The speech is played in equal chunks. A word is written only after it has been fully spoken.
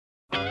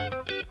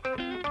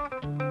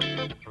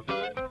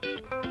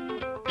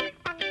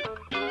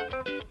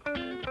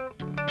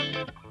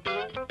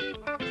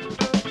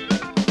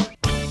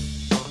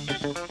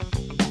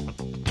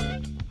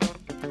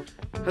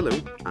Hello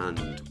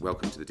and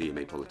welcome to the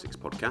DMA Politics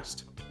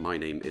podcast. My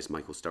name is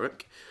Michael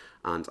Sturrock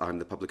and I'm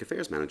the Public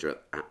Affairs Manager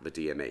at the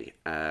DMA.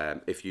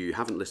 If you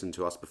haven't listened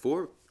to us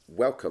before,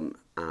 welcome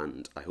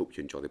and I hope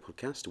you enjoy the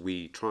podcast.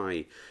 We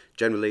try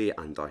generally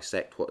and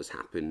dissect what has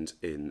happened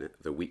in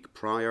the week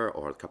prior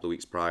or a couple of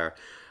weeks prior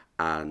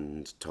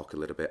and talk a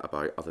little bit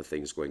about other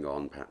things going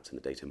on, perhaps in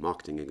the data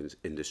marketing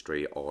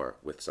industry or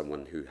with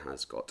someone who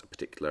has got a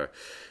particular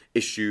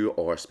issue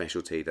or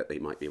specialty that they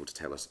might be able to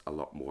tell us a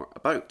lot more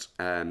about.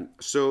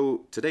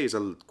 So today is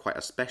quite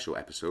a special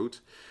episode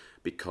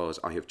because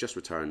I have just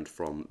returned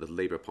from the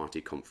Labour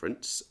Party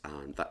conference,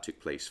 and that took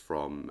place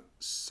from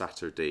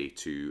Saturday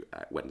to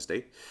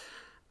Wednesday.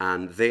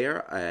 And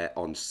there,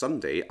 on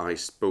Sunday, I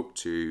spoke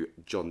to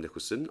John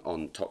Nicholson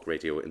on Talk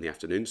Radio in the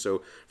afternoon.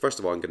 So first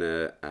of all, I'm going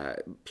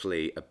to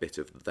play a bit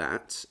of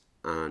that.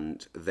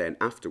 And then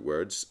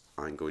afterwards,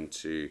 I'm going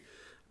to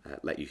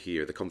let you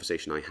hear the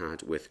conversation I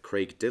had with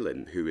Craig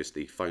Dillon, who is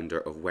the founder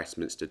of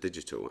Westminster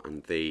Digital.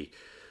 And they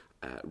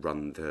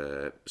run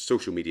the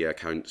social media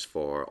accounts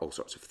for all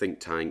sorts of think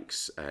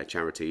tanks,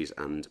 charities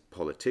and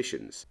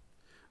politicians.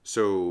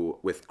 So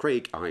with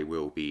Craig, I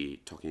will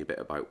be talking a bit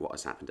about what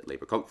has happened at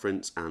Labour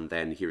Conference and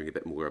then hearing a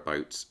bit more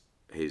about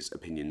his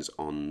opinions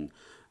on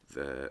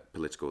the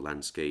political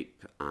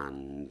landscape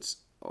and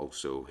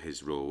also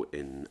his role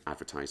in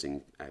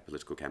advertising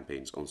political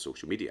campaigns on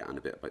social media and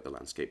a bit about the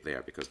landscape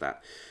there, because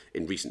that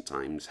in recent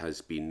times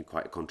has been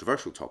quite a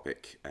controversial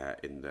topic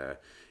in the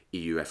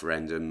EU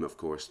referendum. Of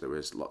course, there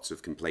was lots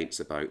of complaints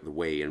about the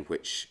way in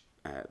which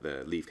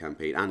the Leave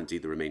campaign and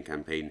indeed the Remain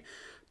campaign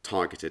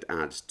targeted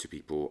ads to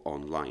people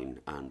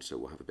online, and so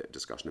we'll have a bit of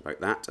discussion about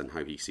that and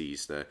how he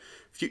sees the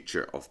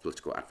future of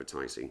political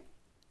advertising.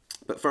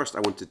 But first I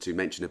wanted to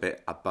mention a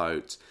bit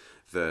about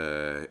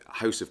the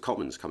House of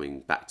Commons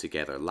coming back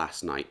together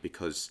last night,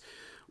 because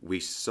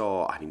we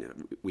saw,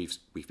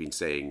 we've been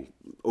saying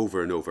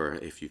over and over,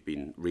 if you've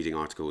been reading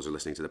articles or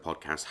listening to the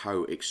podcast,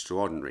 how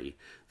extraordinary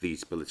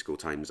these political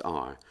times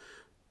are.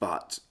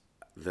 But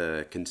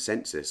the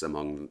consensus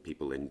among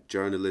people in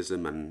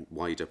journalism and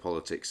wider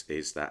politics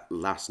is that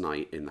last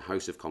night in the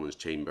House of Commons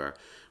chamber,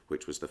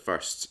 which was the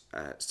first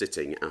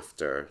sitting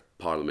after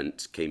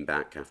Parliament came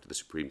back after the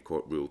Supreme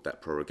Court ruled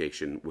that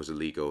prorogation was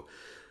illegal,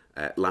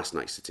 last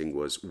night's sitting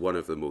was one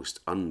of the most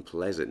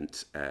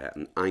unpleasant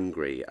and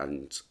angry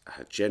and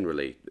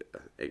generally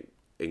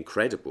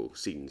incredible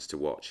scenes to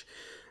watch.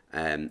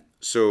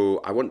 So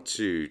I want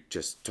to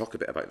just talk a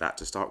bit about that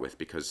to start with,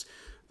 because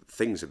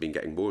things have been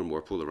getting more and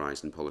more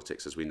polarised in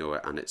politics as we know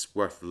it, and it's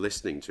worth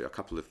listening to a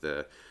couple of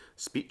the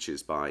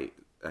speeches by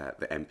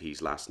the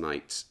MPs last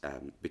night,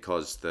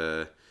 because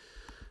the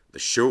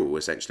show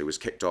essentially was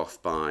kicked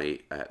off by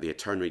the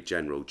Attorney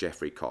General,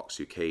 Geoffrey Cox,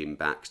 who came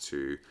back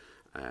to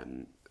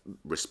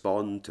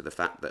respond to the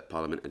fact that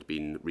Parliament had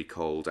been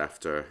recalled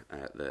after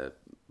the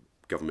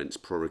government's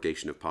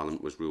prorogation of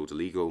Parliament was ruled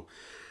illegal.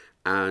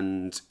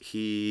 And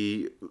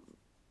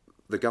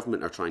the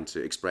government are trying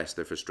to express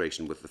their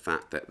frustration with the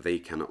fact that they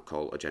cannot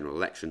call a general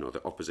election, or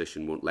the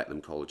opposition won't let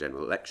them call a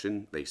general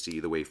election. They see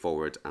the way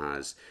forward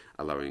as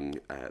allowing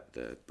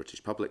the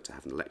British public to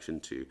have an election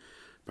to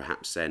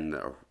perhaps send,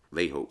 or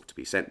they hope to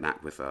be sent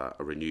back with a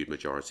renewed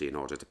majority in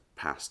order to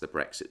pass the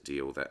Brexit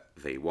deal that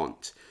they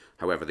want.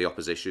 However, the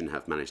opposition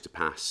have managed to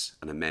pass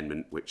an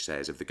amendment which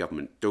says if the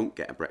government don't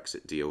get a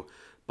Brexit deal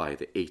by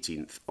the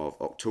 18th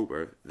of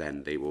October,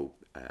 then they will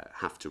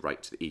have to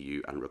write to the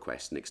EU and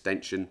request an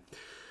extension.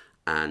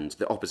 And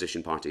the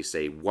opposition parties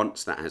say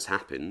once that has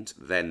happened,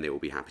 then they will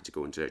be happy to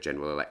go into a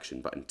general election.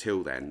 But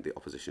until then, the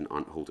opposition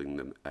aren't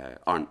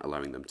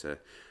allowing them to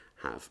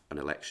have an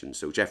election.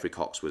 So Geoffrey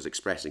Cox was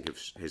expressing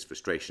his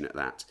frustration at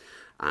that.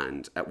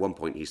 And at one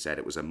point he said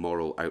it was a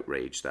moral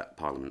outrage that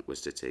Parliament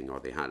was sitting, or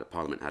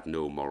Parliament had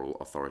no moral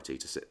authority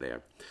to sit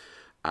there.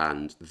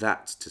 And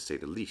that, to say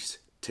the least,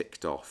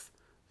 ticked off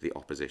the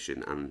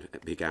opposition, and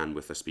it began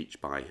with a speech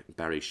by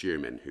Barry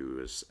Shearman, who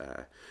was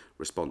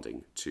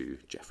responding to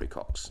Geoffrey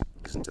Cox.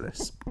 Listen to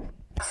this.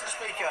 Mr.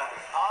 Speaker,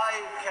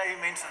 I came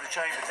into the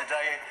chamber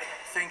today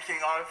thinking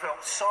I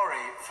felt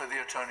sorry for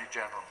the Attorney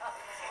General.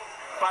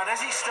 But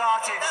as he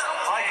started,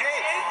 I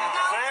did,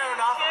 fair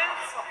enough,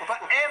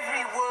 but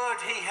every word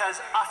he has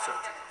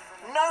uttered,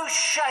 no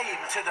shame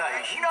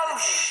today, no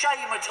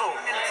shame at all.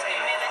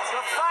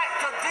 The fact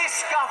that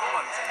this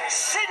government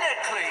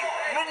cynically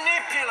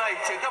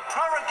manipulated the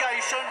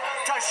prorogation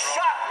to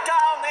shut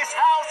down this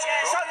House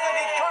so that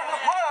it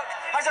couldn't work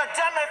as a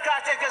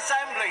democratic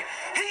assembly.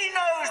 He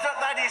knows that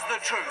that is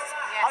the truth.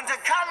 And to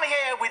come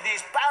here with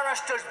his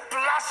barrister's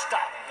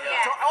bluster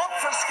to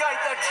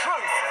obfuscate the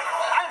truth,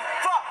 and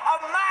for a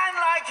man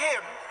like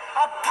him,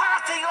 a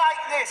party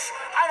like this,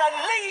 and a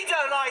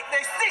leader like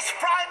this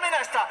Prime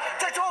Minister,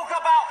 to talk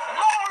about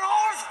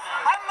morals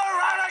and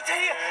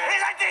morality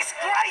is a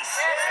disgrace!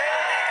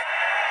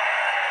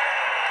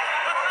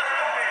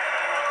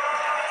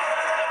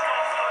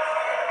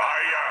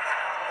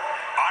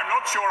 I'm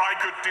not sure I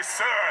could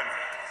discern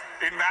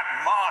in that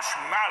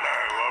marshmallow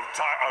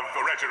of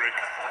the rhetoric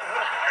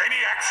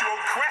any actual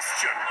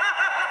question.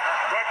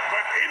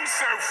 But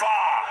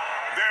insofar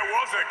there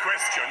was a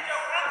question.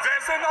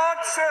 There's an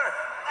answer.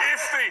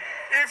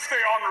 If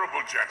the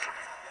honourable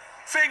gentleman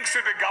thinks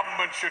that the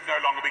government should no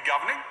longer be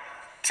governing,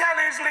 tell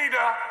his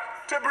leader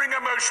to bring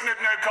a motion of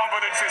no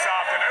confidence this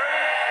afternoon.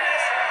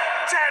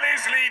 Tell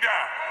his leader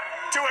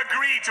to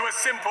agree to a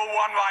simple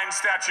one-line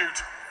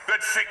statute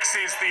that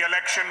fixes the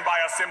election by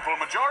a simple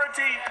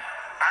majority,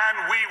 and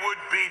we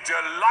would be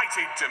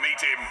delighted to meet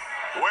him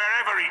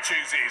wherever he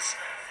chooses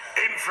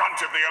in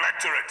front of the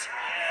electorate.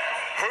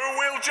 Who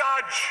will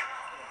judge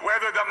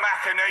whether the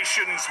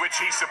machinations which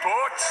he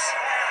supports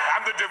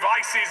and the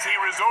devices he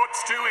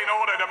resorts to in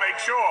order to make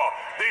sure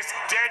this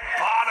dead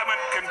parliament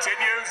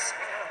continues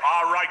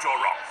are right or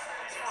wrong?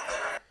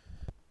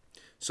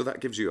 So that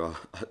gives you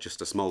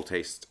just a small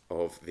taste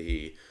of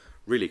the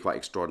really quite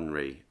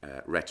extraordinary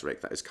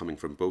rhetoric that is coming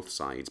from both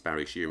sides.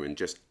 Barry Sheeran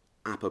just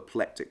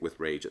apoplectic with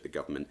rage at the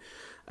government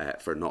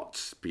for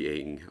not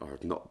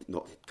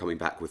coming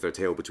back with their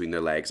tail between their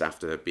legs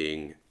after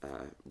being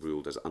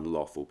ruled as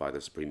unlawful by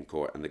the Supreme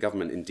Court. And the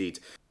government indeed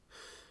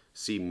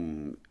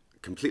seem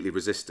completely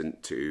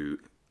resistant to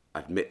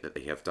admit that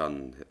they have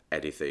done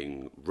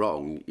anything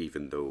wrong,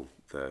 even though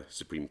the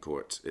Supreme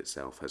Court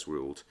itself has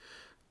ruled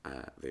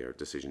their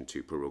decision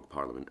to prorogue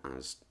Parliament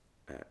as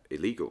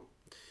illegal.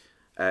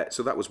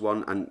 So that was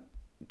one, and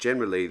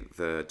generally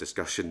the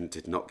discussion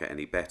did not get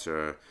any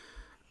better.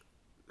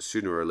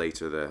 Sooner or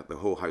later, the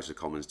whole House of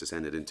Commons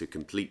descended into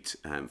complete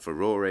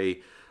furore.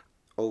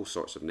 All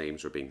sorts of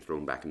names were being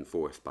thrown back and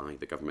forth by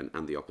the government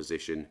and the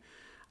opposition,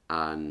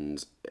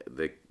 and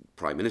the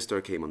Prime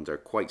Minister came under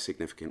quite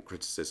significant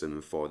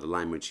criticism for the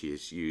language he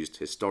has used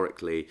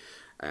historically,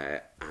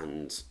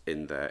 and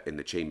in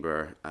the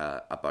chamber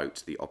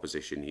about the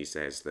opposition. He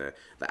says the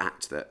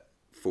act that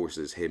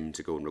forces him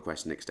to go and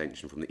request an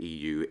extension from the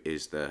EU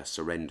is the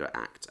Surrender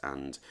Act,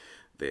 and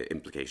the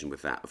implication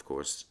with that, of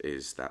course,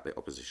 is that the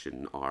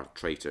opposition are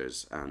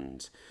traitors.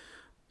 And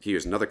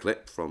here's another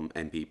clip from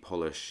MP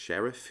Paula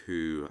Sherriff,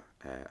 who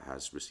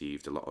has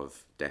received a lot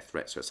of death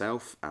threats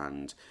herself,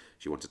 and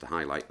she wanted to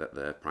highlight that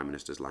the Prime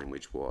Minister's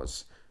language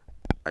was,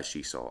 as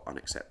she saw,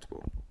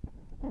 unacceptable.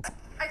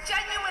 I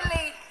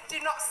genuinely do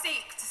not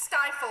seek to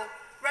stifle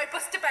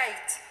robust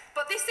debate,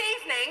 but this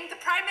evening the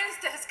Prime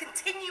Minister has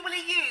continually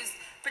used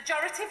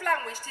pejorative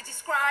language to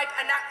describe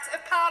an act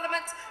of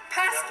Parliament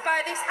passed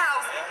by this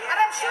House. And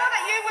I'm sure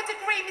that you would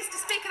agree, Mr.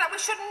 Speaker, that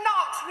we should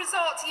not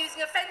resort to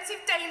using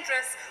offensive,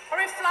 dangerous or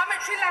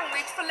inflammatory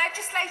language for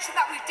legislation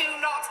that we do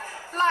not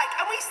like.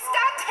 And we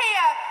stand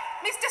here,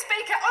 Mr.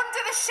 Speaker,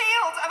 under the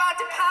shield of our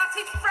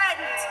departed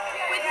friend,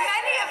 with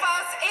many of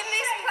us in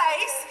this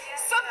place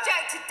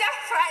subject to death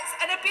threats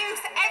and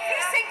abuse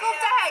every single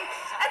day.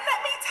 And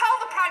let me tell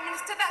the Prime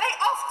Minister that they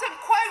often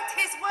quote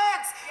his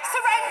words: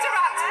 surrender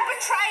act,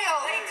 betrayal,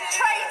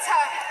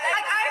 traitor.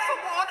 And I, for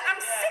one, am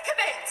sick of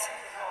it.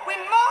 We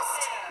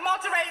must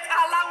moderate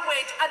our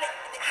language, and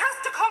it has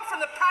to come from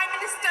the Prime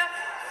Minister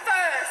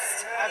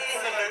first.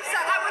 Absolutely. So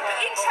I would be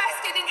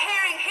interested in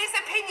hearing his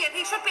opinion.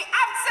 He should be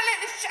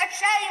absolutely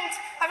ashamed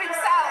of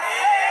himself.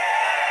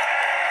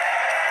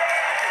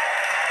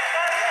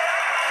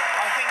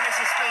 I think,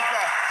 Mr.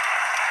 Speaker,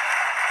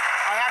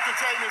 I have to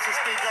say, Mr.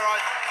 Speaker,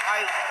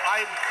 I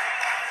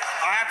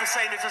have to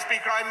say, Mr.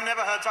 Speaker, I've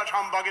never heard such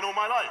humbug in all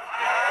my life.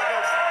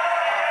 Because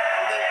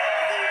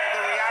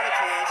the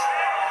reality is,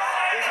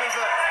 this is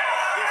a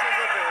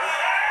bill.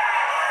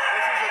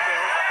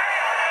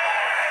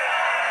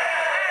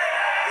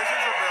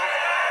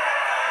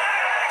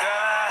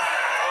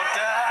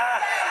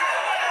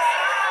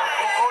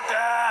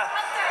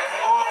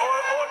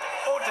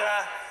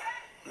 Order.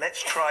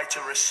 Let's try to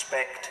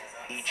respect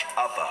each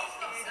other.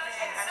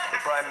 The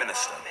Prime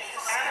Minister.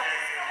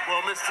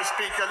 Well, Mr.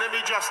 Speaker, let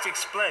me just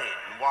explain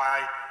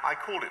why I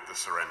call it the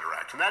Surrender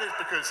Act. And that is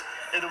because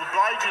it would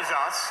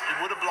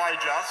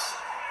oblige us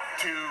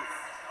to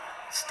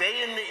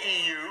stay in the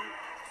EU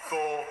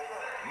for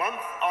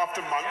month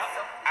after month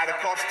at a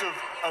cost of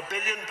 £1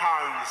 billion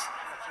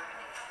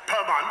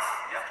per month.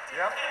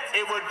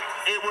 It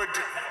would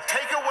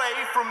take away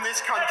from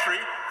this country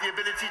the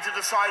ability to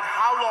decide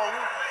how long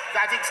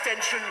that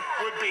extension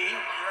would be,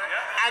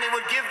 and it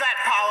would give that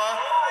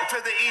power to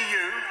the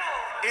EU.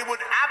 It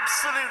would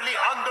absolutely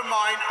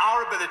undermine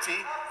our ability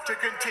to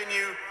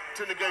continue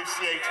to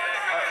negotiate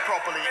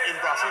properly in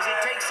Brussels. It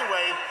takes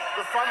away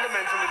the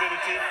fundamental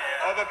ability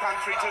of a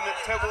country to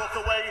walk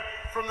away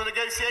from the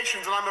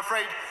negotiations, and I'm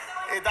afraid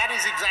that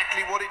is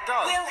exactly what it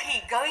does. Will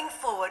he, going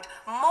forward,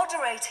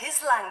 moderate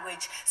his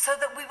language so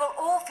that we will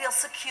all feel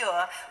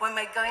secure when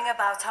we're going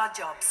about our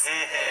jobs?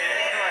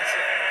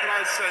 Can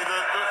I say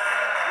that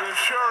the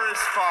sure is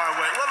far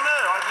away? Well, no,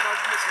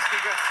 Mr.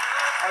 Speaker,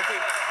 I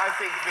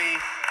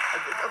think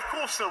of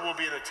course there will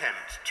be an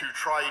attempt to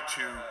try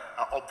to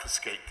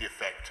obfuscate the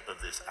effect of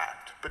this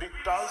act. But it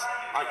does,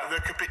 the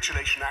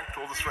Capitulation Act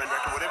or the Surrender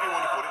Act or whatever you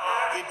want to call it,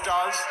 it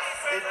does,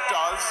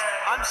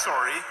 I'm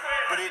sorry,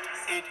 but it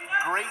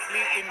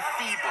greatly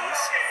enfeebles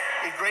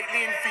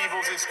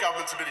this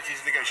government's ability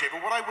to negotiate.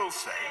 But what I will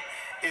say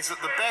is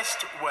that the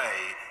best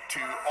way to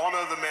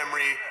honour the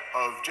memory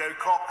of Joe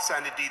Cox,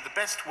 and indeed the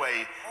best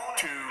way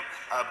to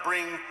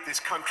bring this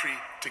country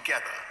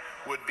together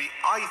would be,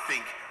 I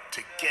think,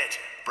 to get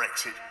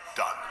Brexit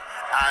done.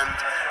 And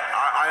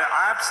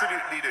I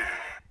absolutely do.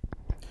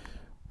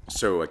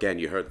 So again,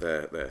 you heard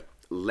the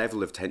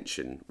level of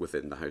tension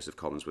within the House of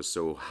Commons was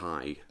so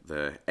high.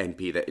 The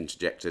MP that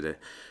interjected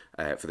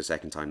for the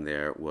second time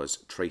there was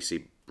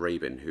Tracy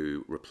Brabin,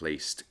 who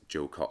replaced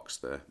Joe Cox,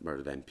 the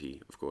murdered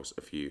MP, of course,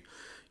 a few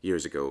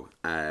years ago.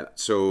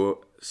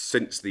 So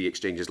since the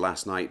exchanges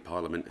last night,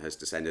 Parliament has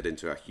descended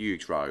into a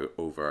huge row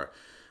over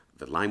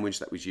the language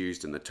that was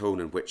used and the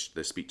tone in which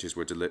the speeches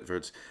were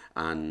delivered,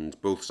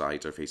 and both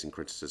sides are facing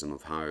criticism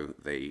of how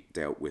they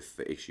dealt with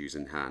the issues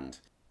in hand.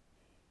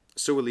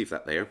 So we'll leave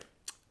that there.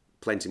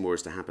 Plenty more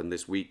is to happen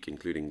this week,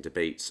 including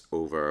debates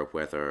over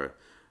whether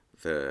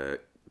the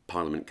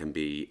Parliament can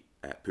be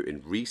put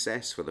in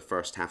recess for the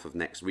first half of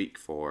next week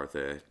for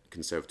the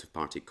Conservative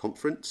Party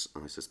conference.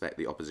 I suspect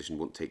the opposition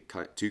won't take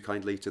too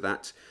kindly to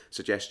that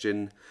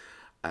suggestion.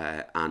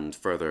 And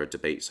further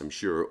debates, I'm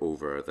sure,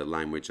 over the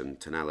language and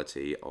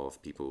tonality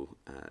of people's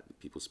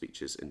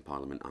speeches in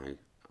Parliament,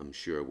 I'm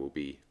sure will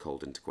be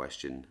called into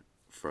question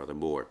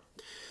furthermore.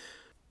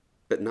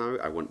 But now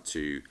I want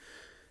to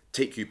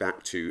take you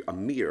back to a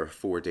mere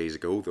 4 days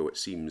ago, though it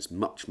seems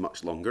much,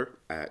 much longer,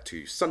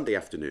 to Sunday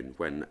afternoon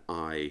when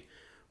I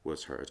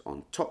was heard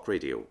on Talk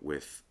Radio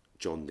with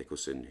John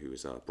Nicholson, who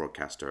is a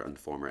broadcaster and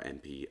former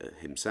MP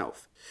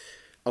himself.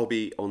 I'll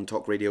be on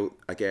Talk Radio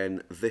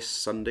again this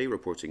Sunday,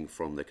 reporting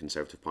from the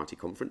Conservative Party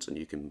conference, and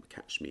you can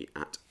catch me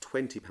at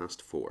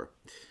 4:20.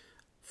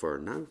 For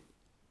now,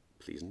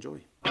 please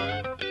enjoy.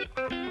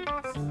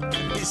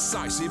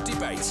 Decisive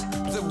Debate,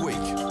 The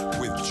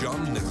Week, with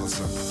John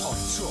Nicholson on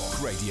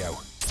Talk Radio.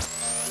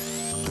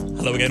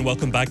 Hello again,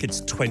 welcome back. It's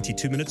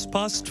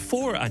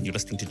 4:22, and you're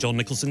listening to John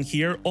Nicholson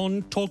here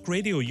on Talk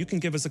Radio. You can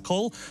give us a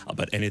call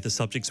about any of the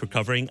subjects we're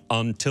covering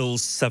until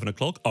 7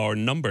 o'clock. Our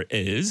number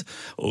is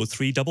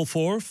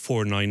 0344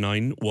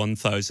 499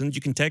 1000.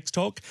 You can text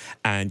talk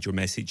and your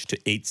message to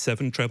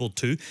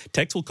 87222.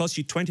 Text will cost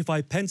you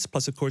 25 pence,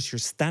 plus, of course, your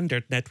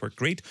standard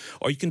network rate.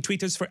 Or you can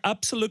tweet us for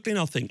absolutely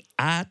nothing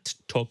at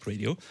Talk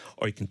Radio,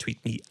 or you can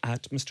tweet me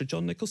at Mr.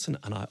 John Nicholson,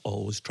 and I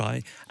always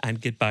try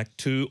and get back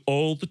to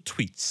all the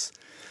tweets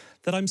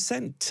that I'm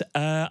sent.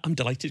 I'm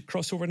delighted to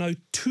cross over now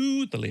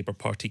to the Labour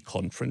Party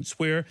conference,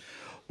 where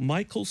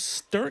Michael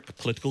Stirk,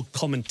 political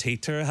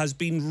commentator, has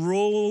been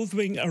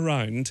roving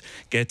around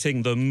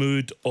getting the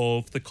mood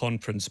of the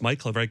conference.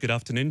 Michael, a very good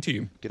afternoon to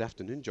you. Good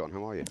afternoon, John.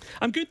 How are you?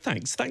 I'm good,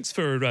 thanks. Thanks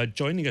for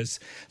joining us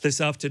this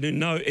afternoon.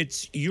 Now,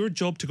 it's your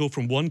job to go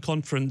from one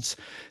conference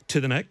to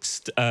the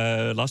next.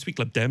 Last week,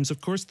 Lib Dems, of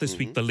course. This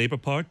week, the Labour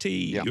Party.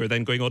 Yeah. You're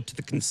then going on to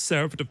the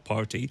Conservative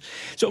Party.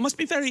 So it must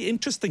be very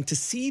interesting to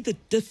see the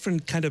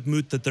different kind of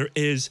mood that there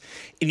is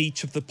in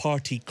each of the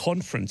party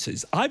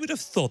conferences. I would have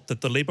thought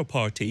that the Labour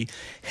Party,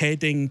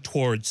 heading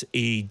towards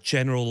a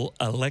general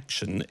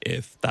election,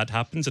 if that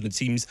happens, and it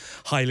seems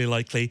highly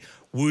likely,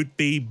 would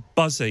be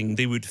buzzing.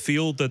 They would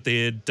feel that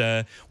they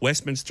had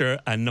Westminster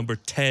and number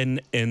 10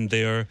 in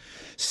their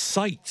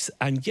sights.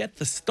 And yet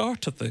the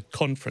start of the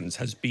conference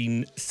has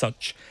been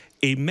such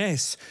a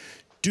mess.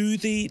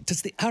 Does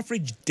the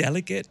average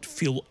delegate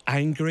feel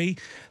angry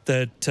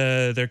that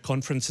their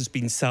conference has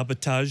been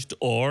sabotaged,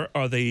 or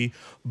are they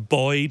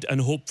buoyed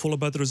and hopeful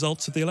about the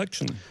results of the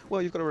election?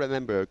 Well, you've got to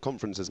remember,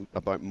 conference is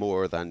about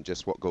more than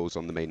just what goes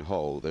on the main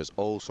hall. There's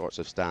all sorts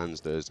of stands,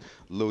 there's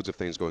loads of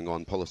things going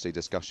on, policy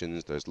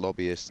discussions, there's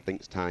lobbyists,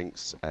 think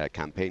tanks,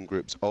 campaign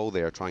groups, all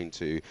there trying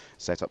to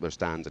set up their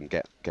stand and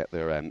get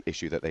their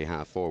issue that they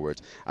have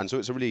forward. And so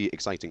it's a really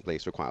exciting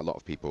place for quite a lot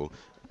of people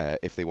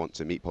if they want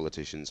to meet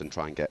politicians and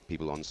try and get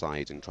people on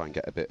side and try and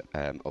get a bit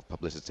of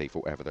publicity for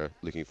whatever they're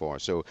looking for.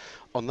 So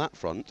on that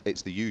front,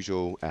 it's the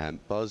usual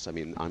buzz. I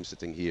mean, I'm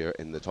sitting here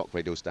in the Talk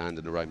Radio stand,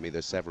 and around me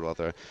there's several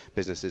other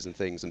businesses and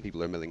things, and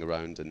people are milling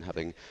around and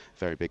having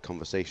very big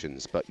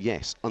conversations. But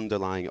yes,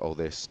 underlying all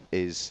this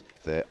is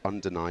the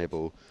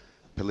undeniable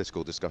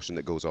political discussion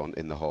that goes on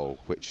in the hall,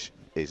 which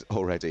is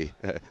already,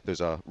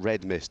 there's a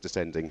red mist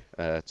descending,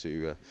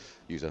 to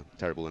use a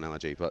terrible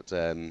analogy, but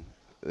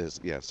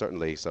there's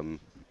certainly some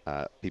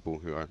people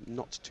who are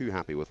not too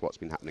happy with what's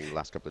been happening the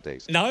last couple of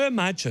days. Now, I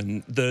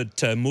imagine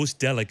that most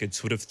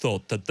delegates would have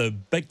thought that the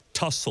big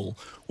tussle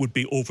would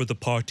be over the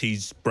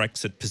party's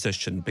Brexit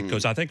position,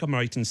 because I think I'm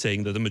right in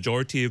saying that the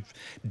majority of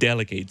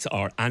delegates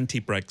are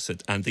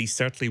anti-Brexit, and they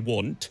certainly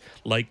want,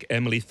 like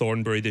Emily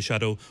Thornberry, the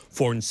Shadow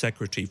Foreign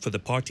Secretary, for the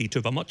party to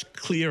have a much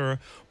clearer,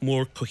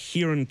 more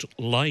coherent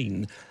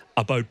line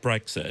about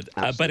Brexit.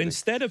 But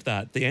instead of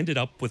that, they ended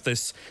up with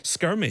this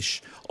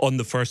skirmish on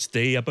the first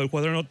day about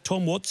whether or not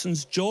Tom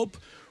Watson's job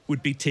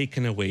would be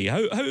taken away.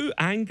 How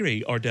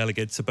angry are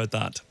delegates about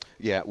that?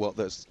 Yeah, well,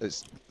 this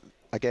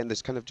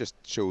kind of just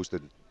shows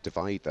the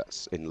divide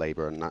that's in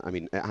Labour, and I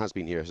mean, it has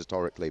been here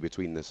historically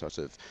between the sort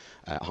of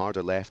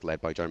harder left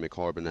led by Jeremy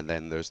Corbyn, and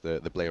then there's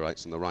the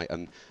Blairites on the right.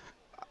 And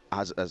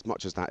as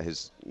much as that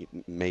has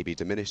maybe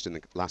diminished in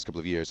the last couple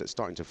of years, it's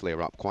starting to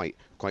flare up quite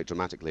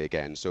dramatically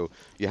again. So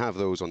you have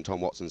those on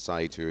Tom Watson's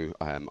side who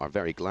are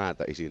very glad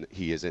that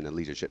he is in a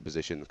leadership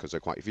position, because they're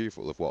quite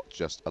fearful of what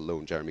just a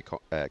lone Jeremy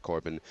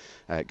Corbyn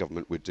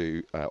government would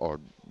do, or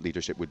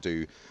leadership would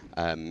do.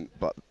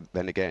 But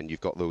then again,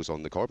 you've got those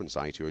on the Corbyn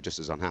side who are just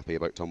as unhappy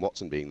about Tom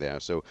Watson being there.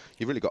 So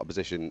you've really got a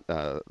position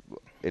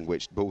in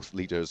which both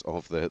leaders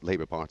of the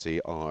Labour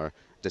Party are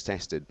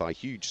detested by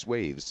huge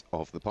swathes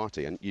of the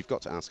party, and you've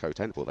got to ask how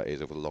tenable that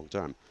is over the long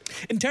term.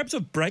 In terms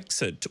of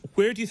Brexit,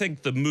 where do you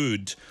think the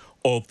mood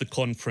of the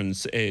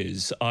conference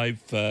is?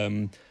 I've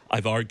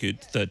argued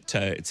that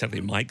it's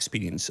certainly my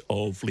experience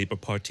of Labour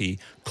Party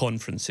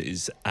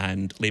conferences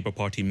and Labour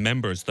Party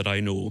members that I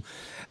know,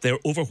 they're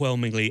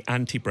overwhelmingly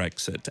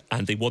anti-Brexit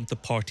and they want the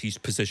party's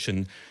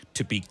position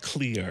to be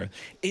clear.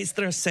 Is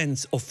there a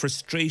sense of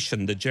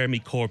frustration that Jeremy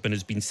Corbyn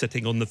has been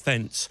sitting on the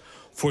fence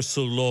for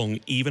so long,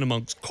 even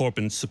amongst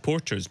Corbyn's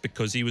supporters,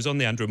 because he was on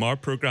the Andrew Marr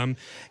programme.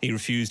 He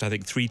refused, I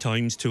think, 3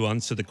 times to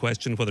answer the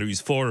question whether he was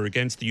for or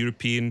against the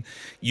European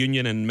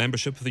Union and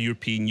membership of the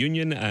European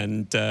Union.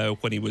 And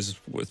when he was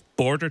with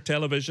Border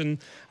Television,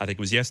 I think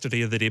it was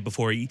yesterday or the day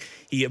before,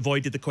 he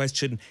avoided the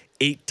question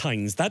 8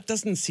 times. That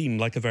doesn't seem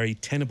like a very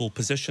tenable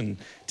position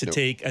to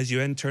take as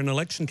you enter an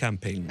election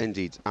campaign.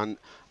 Indeed. And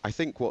I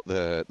think what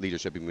the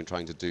leadership have been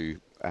trying to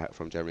do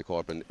from Jeremy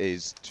Corbyn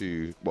is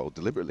to,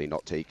 deliberately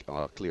not take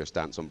a clear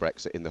stance on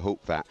Brexit in the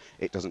hope that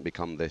it doesn't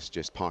become this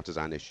just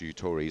partisan issue,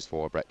 Tories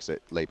for Brexit,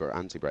 Labour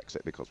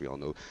anti-Brexit, because we all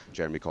know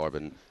Jeremy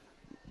Corbyn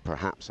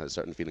perhaps has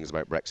certain feelings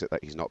about Brexit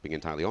that he's not being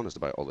entirely honest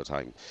about all the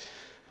time.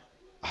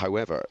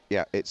 However,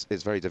 it's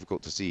very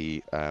difficult to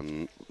see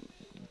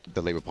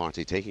the Labour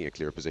Party taking a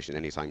clear position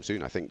anytime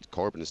soon. I think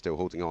Corbyn is still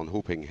holding on,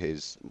 hoping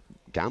his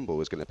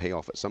gamble is going to pay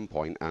off at some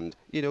point. And,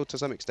 to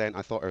some extent,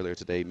 I thought earlier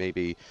today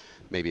maybe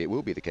it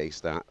will be the case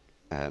that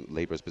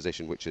Labour's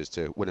position, which is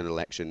to win an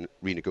election,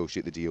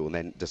 renegotiate the deal, and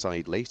then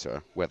decide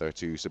later whether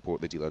to support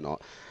the deal or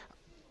not.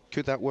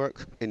 Could that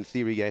work? In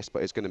theory, yes,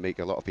 but it's going to make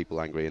a lot of people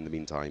angry in the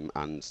meantime,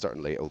 and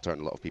certainly it'll turn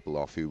a lot of people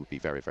off who would be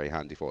very, very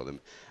handy for them.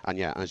 And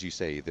as you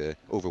say, the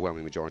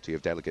overwhelming majority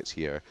of delegates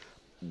here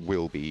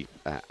will be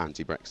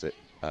anti-Brexit,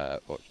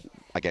 or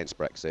against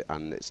Brexit,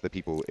 and it's the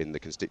people in the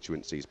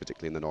constituencies,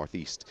 particularly in the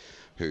northeast,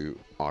 who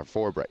are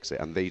for Brexit,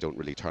 and they don't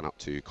really turn up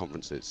to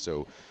conferences.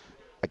 So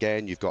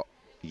again, you've got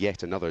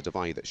yet another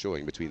divide that's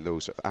showing between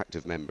those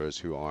active members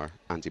who are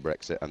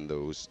anti-Brexit and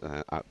those,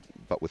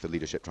 but with the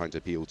leadership trying to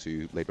appeal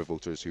to Labour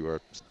voters who are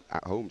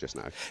at home just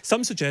now.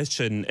 Some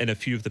suggestion in a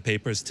few of the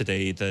papers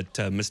today that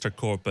Mr.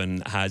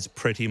 Corbyn has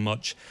pretty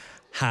much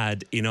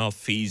had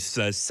enough. He's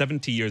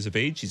 70 years of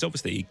age. He's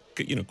obviously,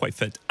 quite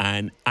fit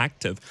and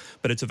active,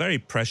 but it's a very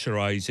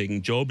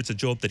pressurising job. It's a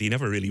job that he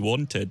never really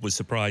wanted, was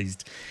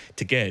surprised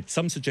to get.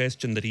 Some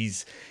suggestion that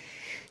he's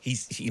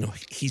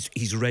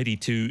ready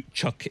to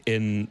chuck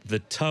in the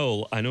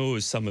towel. I know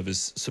some of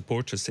his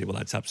supporters say, well,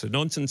 that's absolute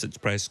nonsense. It's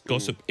press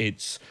gossip.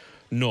 It's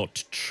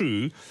not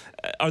true.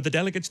 Are the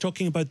delegates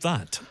talking about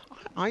that?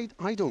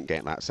 I don't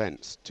get that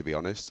sense, to be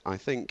honest. I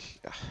think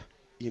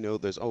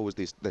there's always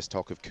this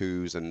talk of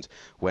coups, and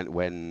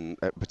when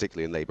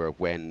particularly in Labour,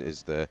 when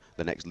is the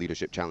next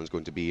leadership challenge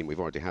going to be? And we've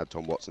already had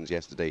Tom Watson's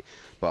yesterday,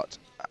 but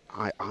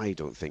I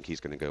don't think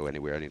he's going to go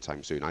anywhere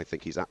anytime soon. I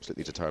think he's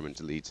absolutely determined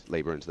to lead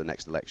Labour into the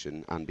next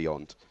election and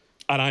beyond.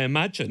 And I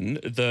imagine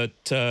that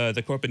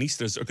the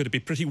Corbynistas are going to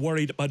be pretty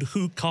worried about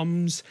who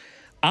comes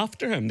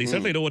after him. They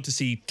certainly don't want to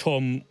see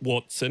Tom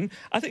Watson.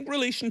 I think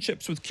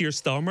relationships with Keir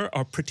Starmer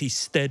are pretty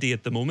steady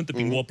at the moment. They've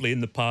been wobbly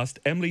in the past.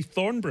 Emily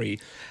Thornberry,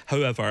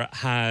 however,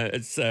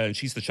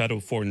 she's the Shadow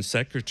Foreign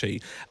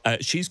Secretary.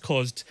 She's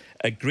caused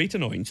a great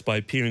annoyance by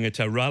appearing at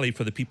a rally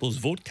for the People's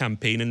Vote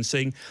campaign and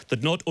saying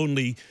that not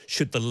only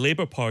should the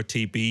Labour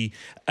Party be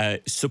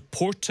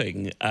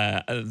supporting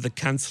the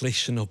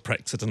cancellation of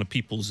Brexit and a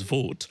People's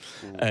Vote,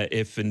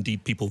 if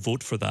indeed people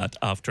vote for that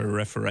after a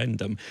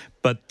referendum,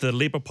 but the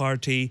Labour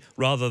Party,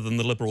 rather than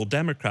the Liberal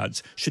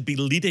Democrats, should be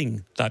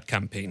leading that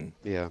campaign.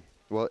 Yeah,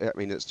 well, I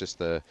mean, it's just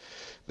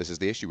this is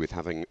the issue with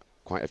having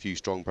quite a few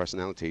strong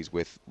personalities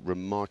with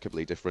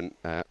remarkably different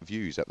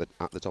views at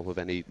the top of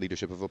any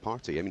leadership of a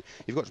party. I mean,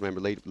 you've got to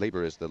remember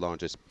Labour is the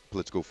largest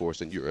political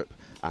force in Europe,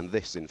 and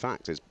this, in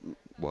fact, is,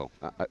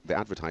 the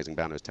advertising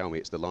banners tell me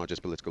it's the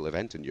largest political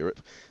event in Europe.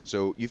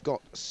 So you've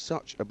got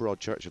such a broad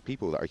church of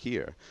people that are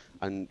here,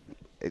 and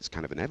it's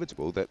kind of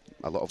inevitable that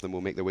a lot of them will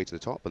make their way to the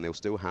top, and they'll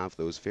still have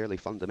those fairly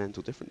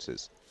fundamental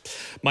differences.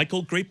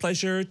 Michael, great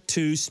pleasure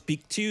to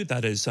speak to you.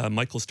 That is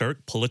Michael Sturrock,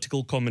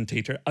 political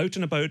commentator, out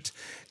and about,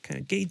 kind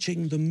of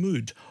gauging the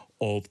mood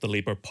of the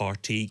Labour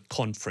Party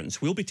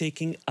conference. We'll be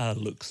taking a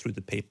look through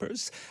the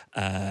papers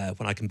when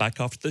I come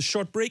back after this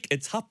short break.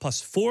 It's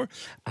 4:30,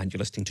 and you're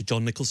listening to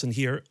John Nicholson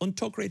here on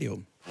Talk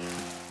Radio.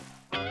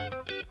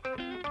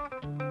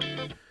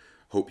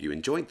 Hope you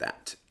enjoyed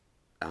that.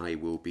 I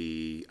will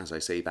be, as I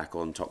say, back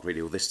on Talk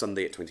Radio this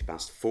Sunday at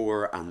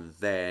 4:20, and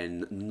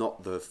then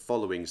not the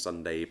following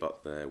Sunday,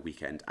 but the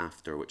weekend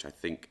after, which I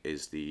think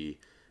is the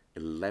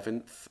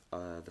 11th,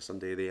 the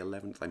Sunday the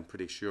 11th, I'm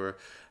pretty sure.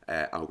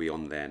 I'll be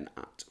on then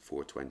at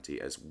 4:20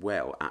 as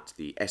well at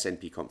the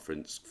SNP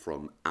conference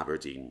from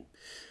Aberdeen.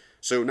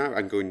 So now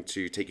I'm going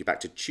to take you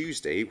back to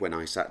Tuesday when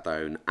I sat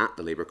down at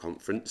the Labour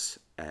conference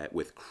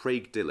with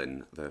Craig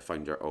Dillon, the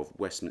founder of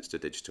Westminster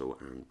Digital,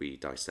 and we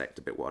dissect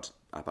a bit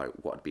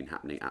about what had been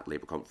happening at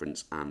Labour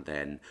conference and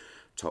then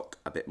talk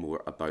a bit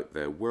more about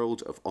the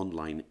world of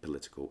online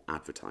political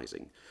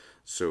advertising.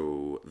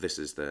 So this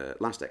is the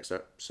last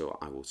excerpt, so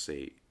I will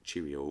say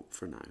cheerio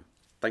for now.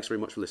 Thanks very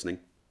much for listening.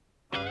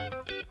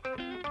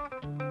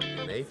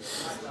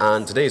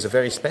 And today is a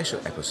very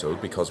special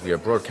episode because we are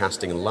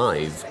broadcasting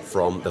live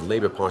from the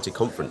Labour Party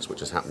conference,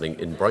 which is happening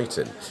in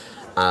Brighton.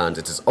 And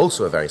it is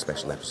also a very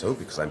special episode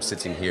because I'm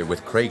sitting here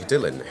with Craig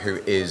Dillon, who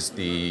is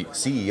the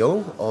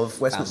CEO of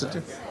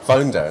Westminster.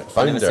 Founder.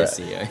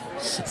 CEO.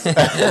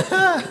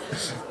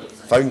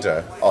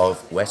 Founder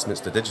of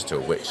Westminster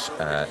Digital, which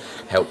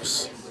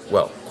helps,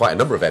 well, quite a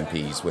number of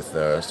MPs with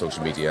their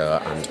social media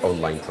and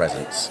online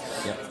presence.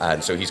 Yep.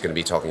 And so he's going to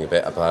be talking a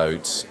bit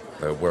about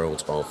the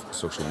world of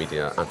social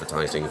media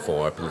advertising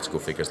for political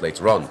figures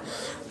later on.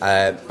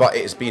 But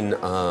it's been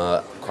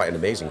quite an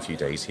amazing few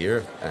days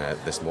here.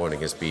 This morning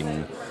has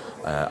been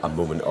a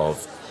moment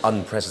of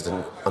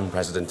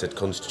unprecedented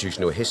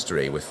constitutional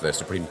history with the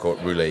Supreme Court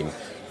ruling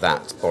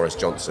that Boris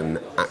Johnson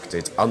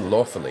acted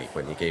unlawfully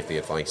when he gave the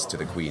advice to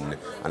the Queen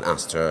and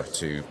asked her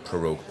to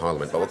prorogue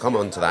Parliament. But we'll come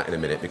on to that in a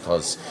minute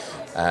because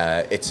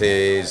it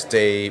is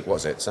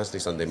Saturday,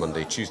 Sunday,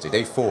 Monday, Tuesday,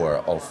 day 4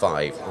 of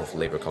 5 of the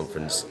Labour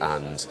conference,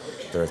 and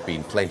there have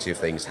been plenty of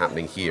things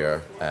happening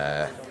here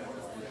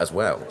as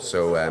well.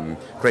 So,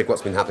 Craig,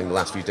 what's been happening the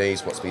last few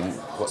days? What's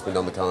been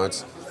on the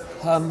cards?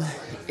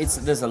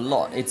 There's a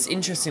lot. It's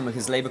interesting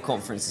because Labour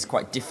conference is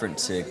quite different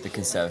to the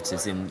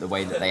Conservatives in the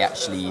way that they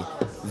actually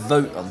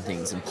vote on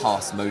things and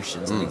pass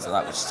motions and things like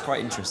that, which is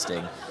quite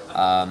interesting.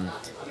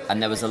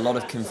 And there was a lot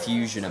of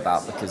confusion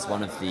about because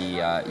one of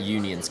the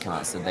unions came out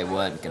and said they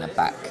weren't going to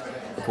back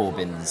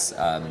Corbyn's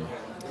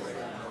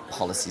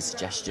policy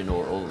suggestion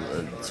or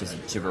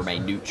to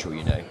remain neutral,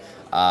 you know.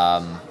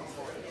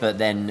 But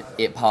then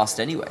it passed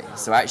anyway.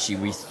 So actually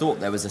we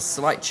thought there was a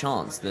slight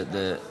chance that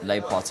the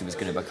Labour Party was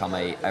going to become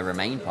a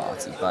Remain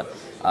party, but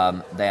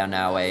they are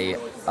now a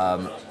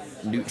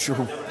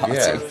neutral party.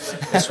 Yeah,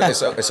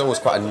 it's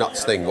almost quite a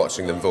nuts thing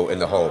watching them vote in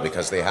the hall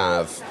because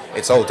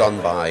it's all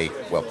done by,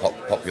 well,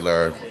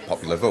 popular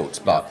votes,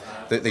 but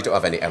they don't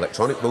have any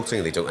electronic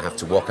voting, they don't have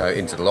to walk out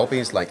into the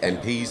lobbies like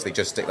MPs, they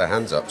just stick their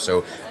hands up.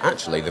 So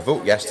actually the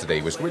vote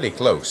yesterday was really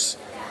close,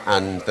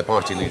 and the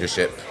party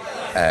leadership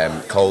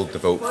called the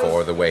vote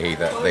for the way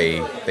that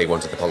they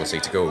wanted the policy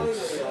to go,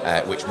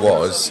 which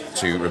was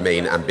to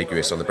remain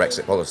ambiguous on the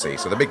Brexit policy.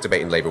 So the big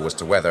debate in Labour was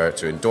to whether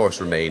to endorse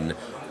Remain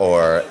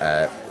or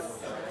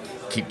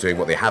keep doing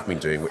what they have been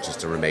doing, which is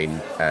to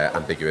remain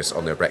ambiguous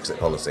on their Brexit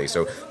policy.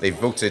 So they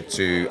voted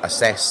to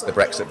assess the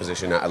Brexit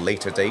position at a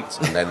later date,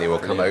 and then they will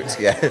come out.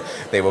 Yeah,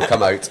 they will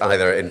come out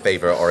either in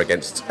favour or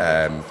against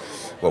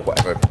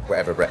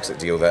whatever Brexit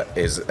deal that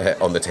is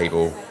on the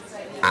table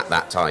at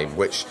that time,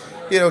 which,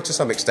 you know, to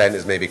some extent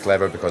is maybe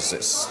clever because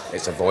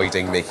it's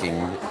avoiding making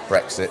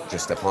Brexit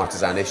just a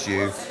partisan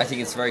issue. I think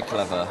it's very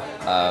clever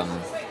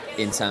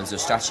in terms of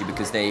strategy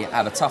because they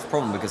have a tough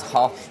problem because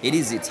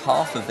it's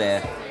half of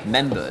their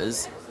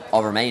members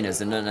are Remainers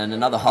and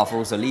another half are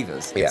also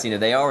Leavers. Yeah. So, you know,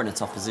 they are in a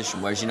tough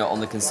position, whereas, you know, on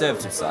the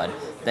Conservative side,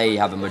 they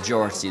have a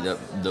majority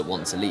that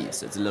want to leave,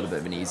 so it's a little bit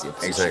of an easier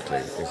position.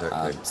 Exactly.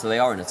 So they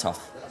are in a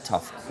tough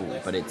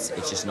call, but it's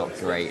just not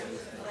great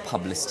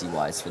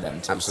publicity-wise for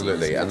them to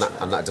absolutely, and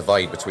that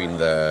divide between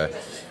the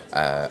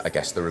I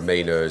guess the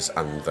Remainers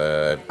and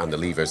the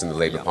Leavers in the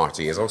Labour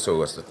Party is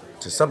also,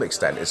 to some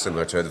extent, is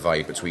similar to a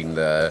divide between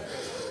the,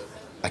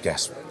 I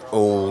guess,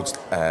 old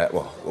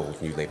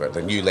New Labour,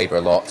 the New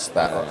Labour lots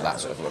that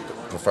sort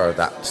of prefer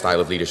that style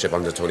of leadership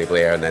under Tony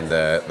Blair, and then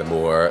the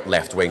more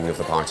left wing of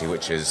the party,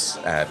 which is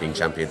being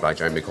championed by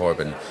Jeremy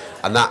Corbyn,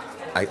 and that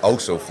I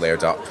also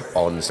flared up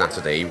on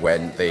Saturday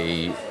when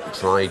they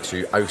tried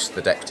to oust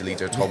the deputy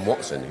leader Tom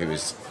Watson, who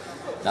is...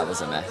 That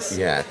was a mess.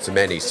 Yeah, to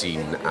many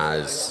seen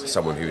as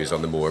someone who is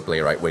on the more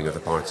Blairite wing of the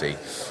party.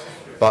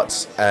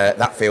 But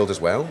that failed as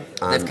well.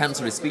 They've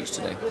cancelled his speech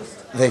today.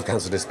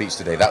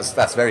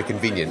 That's very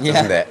convenient,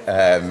 isn't it?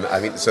 I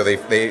mean, so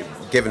they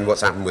given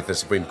what's happened with the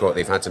Supreme Court,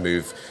 they've had to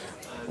move...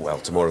 Well,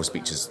 tomorrow's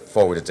speech is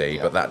forward a day,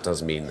 but that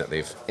does mean that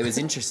they've... It was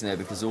interesting, though,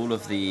 because all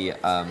of the...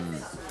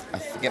 I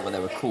forget what they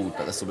were called,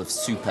 but the sort of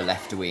super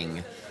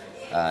left-wing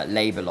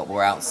Labour lot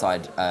were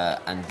outside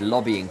and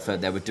lobbying for...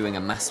 They were doing a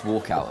mass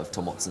walkout of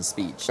Tom Watson's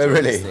speech. Oh,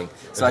 really?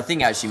 So I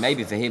think, actually,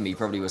 maybe for him, he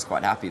probably was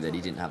quite happy that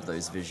he didn't have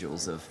those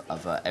visuals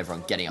of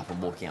everyone getting up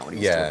and walking out when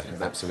he was talking.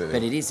 Yeah, absolutely.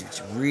 But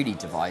it's really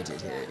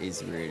divided here. It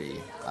is really...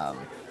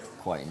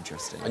 quite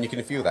interesting. And you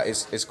can feel that.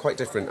 It's quite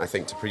different, I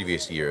think, to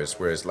previous years,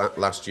 whereas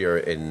last year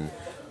in...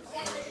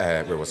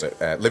 where was it?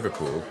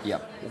 Liverpool. Yeah.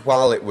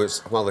 While the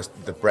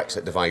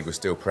Brexit divide was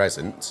still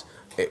present,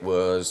 it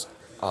was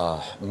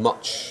a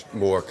much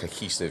more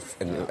cohesive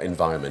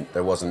environment.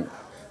 There wasn't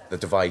the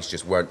divides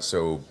just weren't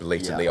so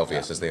blatantly Yeah,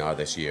 obvious yeah. as they are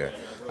this year.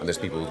 And there's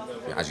people,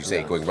 as you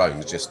say, going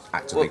round just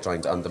actively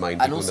trying to undermine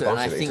And people also, in the and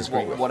party I that they think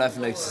disagree with. what I've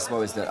noticed as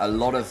well is that a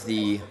lot of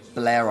the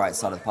Blairite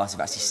side of the party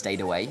have actually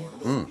stayed away.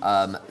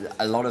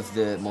 A lot of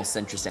the more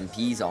centrist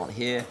MPs aren't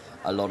here.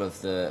 A lot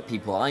of the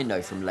people I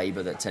know from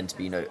Labour that tend to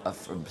be,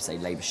 from say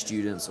Labour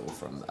students or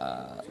from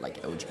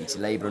like LGBT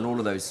Labour and all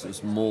of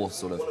those more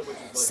sort of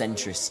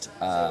centrist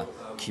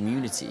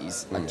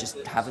communities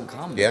just haven't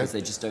come because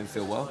they just don't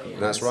feel welcome.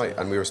 That's right.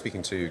 And we were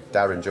speaking to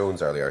Darren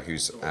Jones earlier,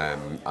 who's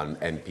an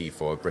MP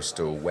for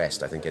Bristol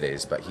West, I think it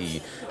is, but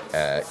he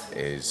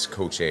is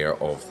co-chair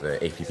of the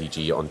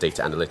APPG on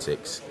data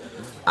analytics,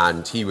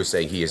 and he was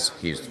saying he is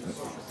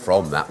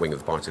from that wing of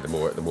the party, the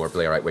more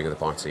Blairite wing of the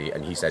party,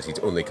 and he said he'd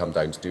only come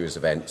down to do his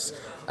events,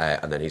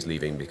 and then he's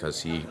leaving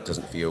because he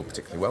doesn't feel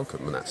particularly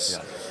welcome, and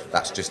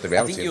that's just the I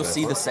reality. think you'll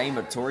see the same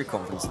at Tory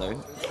conference,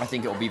 though. I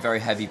think it'll be very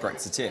heavy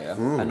Brexiteer,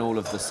 and all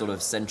of the sort of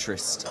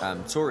centrist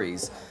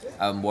Tories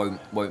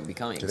won't be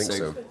coming. Do you think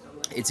so?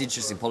 It's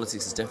interesting.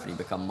 Politics has definitely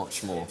become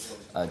much more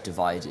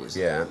divided.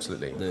 Yeah,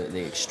 absolutely.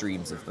 The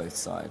extremes of both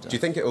sides. Do you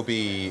think it'll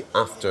be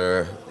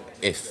after,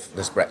 if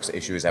this Brexit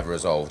issue is ever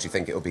resolved, do you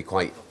think it'll be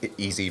quite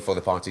easy for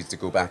the parties to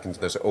go back into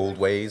those old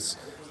ways?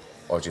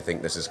 Or do you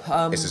think this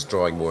is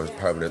drawing more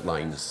permanent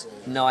lines?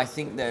 No, I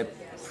think they're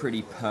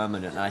pretty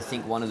permanent. And I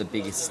think one of the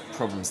biggest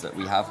problems that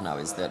we have now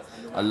is that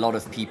a lot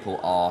of people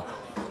are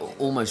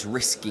almost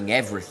risking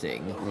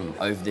everything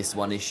over this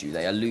one issue.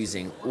 They are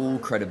losing all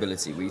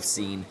credibility. We've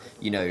seen,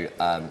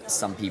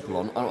 some people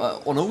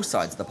on all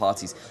sides of the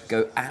parties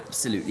go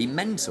absolutely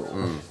mental.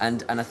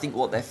 And I think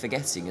what they're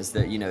forgetting is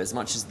that, as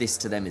much as this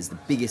to them is the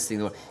biggest thing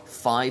in the world,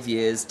 5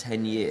 years,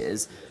 10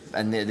 years,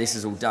 and this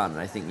is all done. And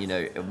I think,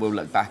 we'll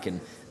look back and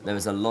there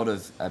was a lot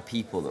of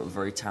people that were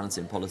very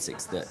talented in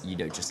politics that,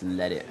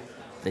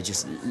 they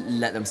just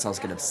let themselves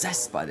get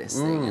obsessed by this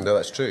thing. No,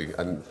 that's true.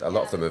 And a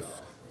lot of them have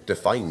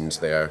defined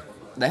their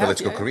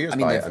political careers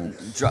by it.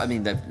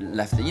 They've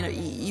left.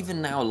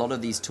 Even now, a lot of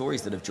these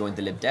Tories that have joined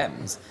the Lib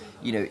Dems,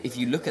 if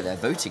you look at their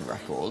voting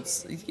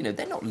records,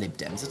 they're not Lib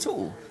Dems at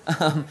all.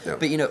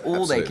 But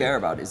all they care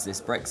about is this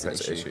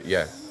Brexit issue.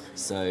 Yeah.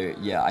 So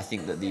I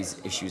think that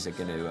these issues are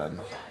going to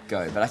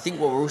go. But I think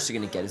what we're also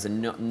going to get is a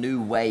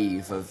new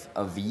wave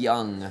of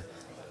young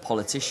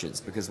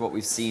politicians, because what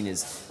we've seen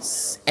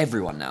is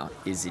everyone now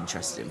is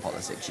interested in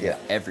politics.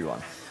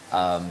 Everyone.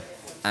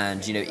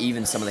 And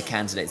even some of the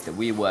candidates that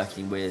we're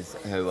working with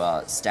who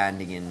are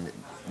standing in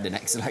the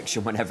next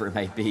election, whenever it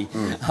may be,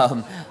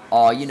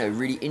 are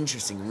really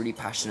interesting, really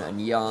passionate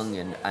and young,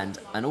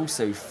 and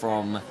also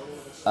from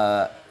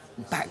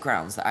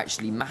backgrounds that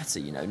actually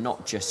matter.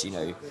 Not just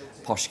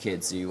posh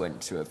kids who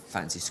went to a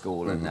fancy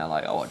school and they're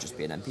like, I'll just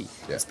be an MP.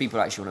 It's people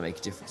who actually want to make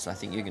a difference. So I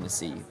think you're going to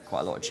see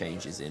quite a lot of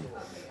changes in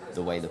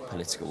the way the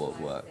political world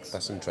works.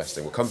 That's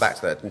interesting. We'll come back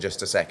to that in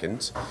just a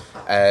second.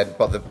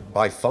 But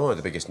by far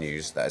the biggest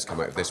news that has come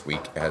out of this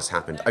week has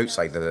happened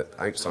outside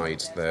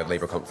the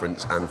Labour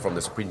conference and from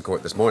the Supreme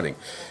Court this morning,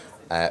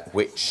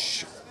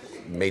 which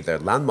made their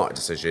landmark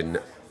decision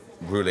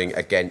ruling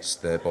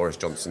against the Boris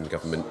Johnson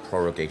government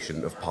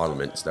prorogation of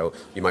Parliament. Now,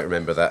 you might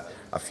remember that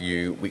a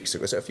few weeks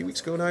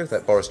ago now,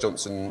 that Boris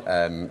Johnson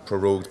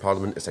prorogued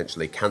Parliament,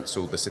 essentially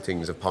cancelled the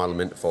sittings of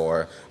Parliament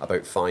for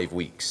about 5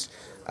 weeks.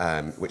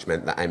 Which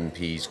meant that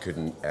MPs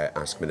couldn't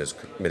ask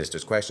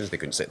ministers questions, they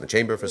couldn't sit in the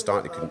chamber for a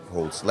start, they couldn't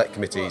hold select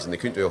committees, and they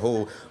couldn't do a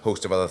whole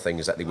host of other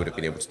things that they would have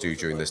been able to do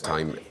during this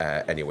time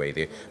anyway.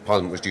 The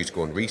Parliament was due to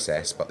go on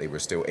recess, but they were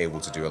still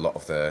able to do a lot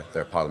of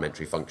their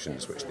parliamentary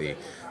functions, which they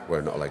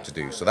were not allowed to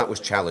do. So that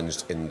was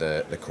challenged in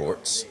the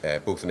courts,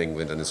 both in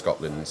England and in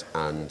Scotland,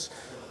 and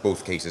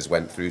both cases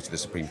went through to the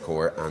Supreme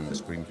Court, and the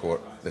Supreme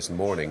Court this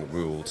morning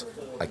ruled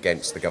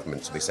against the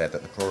government. So they said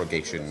that the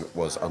prorogation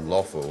was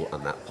unlawful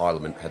and that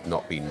Parliament had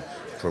not been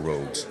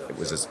prorogued. It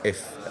was as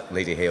if,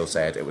 Lady Hale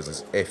said, it was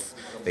as if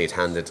they had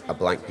handed a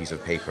blank piece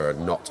of paper,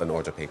 not an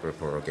order paper of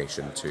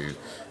prorogation to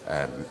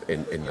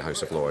in the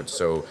House of Lords.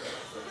 So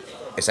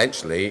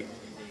essentially,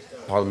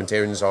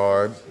 parliamentarians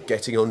are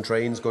getting on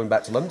trains going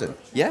back to London.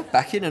 Yeah,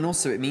 back in, and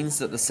also it means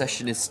that the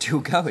session is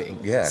still going.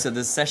 Yeah. So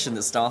the session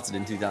that started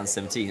in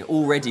 2017,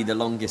 already the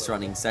longest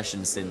running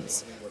session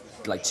since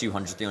like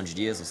 200, 300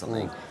 years or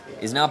something,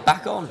 is now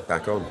back on.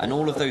 Back on. And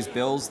all of those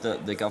bills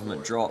that the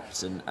government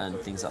dropped and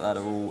things like that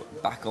are all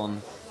back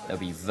on. There'll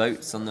be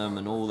votes on them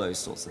and all those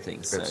sorts of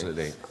things.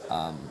 Absolutely.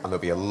 And there'll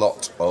be a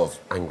lot of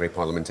angry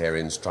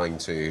parliamentarians trying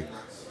to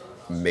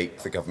make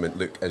the government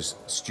look as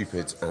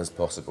stupid as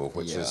possible,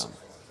 which is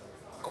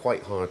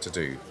quite hard to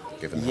do,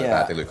 given how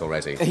bad they look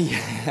already.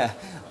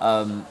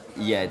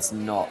 It's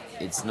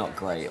not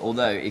great.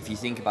 Although, if you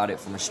think about it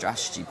from a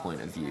strategy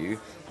point of view,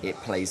 it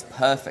plays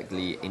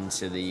perfectly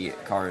into the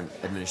current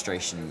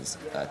administration's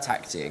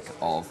tactic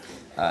of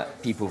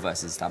people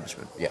versus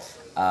establishment.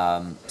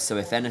 So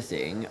if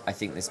anything, I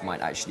think this might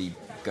actually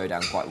go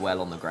down quite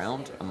well on the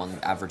ground among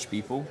average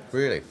people.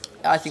 Really?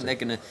 I think they're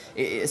going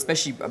to,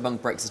 especially among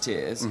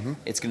Brexiteers,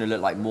 it's going to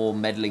look like more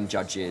meddling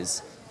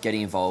judges,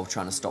 getting involved,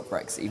 trying to stop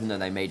Brexit, even though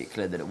they made it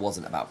clear that it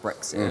wasn't about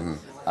Brexit.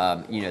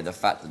 You know, the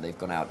fact that they've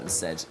gone out and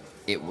said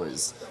it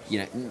was, you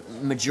know,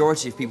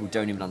 majority of people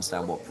don't even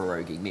understand what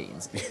proroguing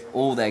means.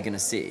 All they're going to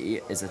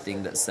see is a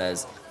thing that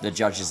says the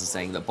judges are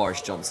saying that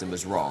Boris Johnson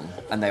was wrong,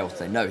 and they all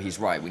say, no, he's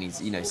right, we need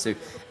to, you know, so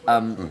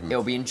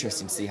it'll be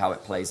interesting to see how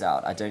it plays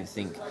out. I don't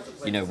think,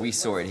 you know, we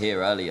saw it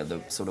here earlier,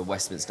 the sort of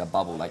Westminster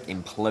bubble like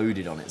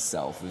imploded on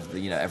itself with the,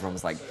 you know, everyone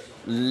was like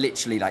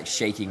literally like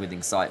shaking with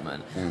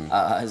excitement.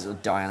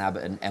 Diane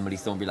Abbott and Emily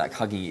Thornberry like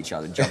hugging each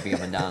other and jumping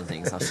up and down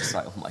things. I was just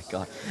like, oh my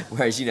God.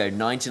 Whereas, you know,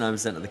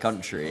 99% of the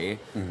country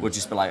would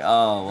just be like,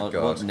 oh, well,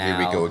 God, what now?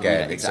 here we go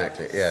again. Yeah,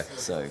 exactly. Yeah.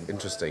 So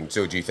interesting.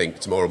 So do you think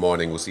tomorrow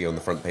morning we'll see on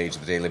the front page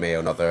of the Daily Mail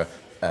another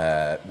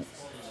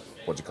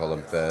what do you call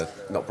them? The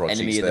not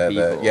broadsheets. Enemy of the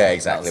people. Yeah,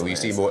 exactly. We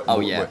see more.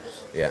 Yeah.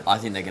 I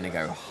think they're going to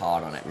go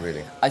hard on it.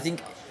 Really? I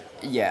think.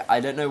 Yeah, I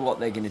don't know what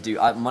they're going to do.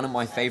 One of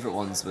my favourite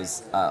ones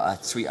was a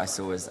tweet I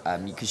saw was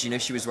because you know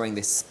she was wearing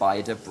this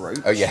spider brooch.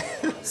 Oh yeah.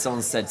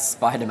 Someone said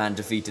Spider-Man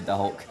defeated the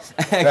Hulk.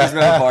 Because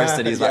remember Boris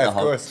said he's like the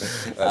Hulk. Of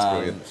course. That's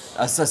brilliant.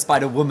 So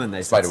Spider-Woman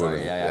they said.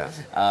 Spider-Woman. Yeah.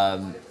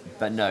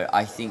 But no,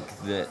 I think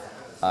that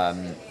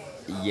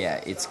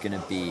it's going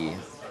to be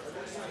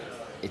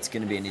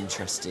an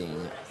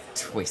interesting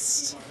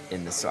twist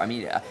in the story. I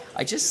mean,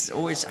 I just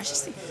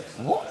think,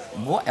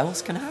 what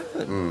else can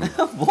happen?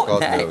 What God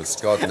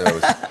next? knows. God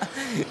knows.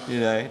 You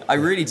know, I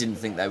really didn't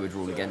think they would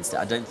rule against it.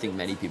 I don't think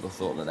many people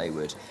thought that they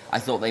would. I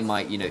thought they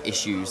might, you know,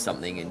 issue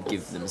something and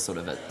give them sort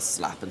of a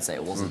slap and say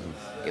it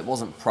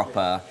wasn't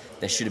proper.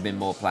 There should have been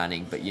more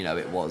planning, but you know,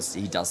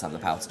 he does have the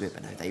power to do it.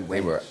 But no, they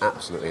were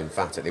absolutely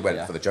emphatic. They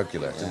went for the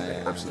jugular, didn't they?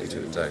 Absolutely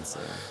took them down.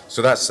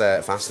 So that's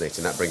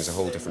fascinating. That brings a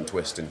whole different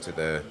twist into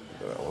the,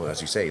 well,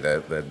 as you say,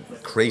 the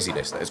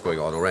craziness that is going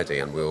on already,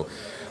 and we'll.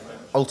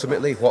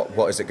 Ultimately,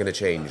 what is it going to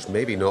change?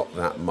 Maybe not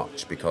that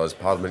much, because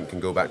Parliament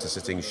can go back to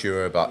sitting,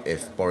 sure, but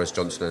if Boris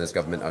Johnson and his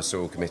government are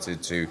so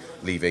committed to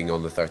leaving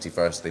on the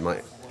 31st, they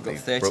might... We've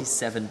got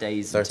 37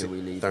 days until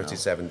we leave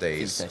 37 now.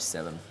 days.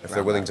 37. If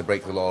they're willing to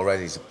break the law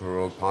already to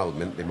prorogue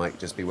Parliament, they might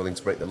just be willing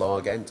to break the law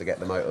again to get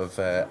them out of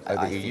the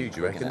EU, do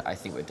you reckon? I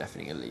think we're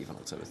definitely going to leave on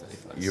October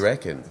 31st. You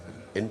reckon?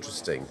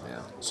 Interesting. Yeah.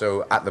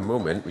 So at the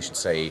moment, we should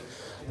say...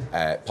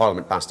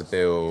 Parliament passed a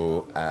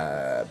bill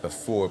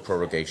before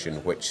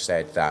prorogation which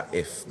said that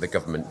if the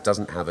government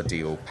doesn't have a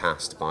deal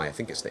passed by, I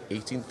think it's the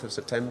 18th of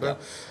September,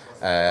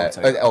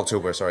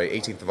 October,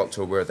 18th of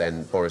October,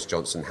 then Boris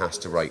Johnson has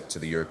to write to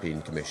the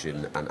European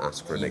Commission and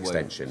ask for an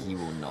extension. He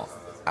will not.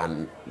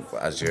 And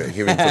as you're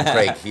hearing from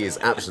Craig, he is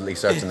absolutely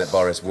certain that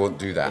Boris won't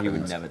do that. He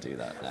would never do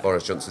that. No.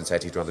 Boris Johnson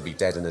said he'd rather be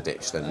dead in a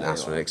ditch than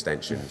ask for an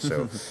extension.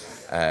 So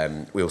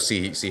we'll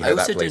see how that plays out. I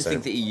also don't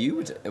think the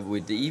EU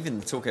would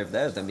even talk over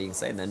there of them being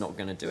saying they're not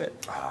going to do it.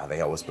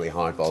 They always play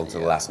hardball to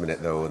the last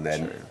minute though, and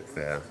then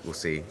we'll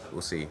see.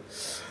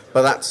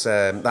 But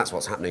that's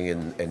what's happening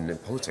in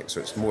politics. So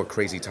it's more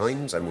crazy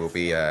times, and we'll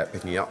be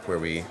picking up where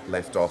we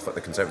left off at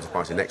the Conservative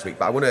Party next week.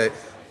 But I want to.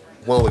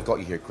 While we've got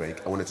you here, Craig,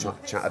 I want to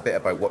chat a bit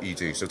about what you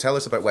do. So tell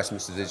us about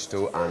Westminster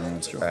Digital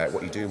and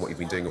what you do and what you've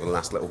been doing over the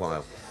last little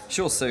while.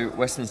 Sure. So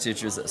Westminster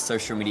Digital is a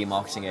social media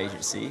marketing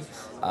agency.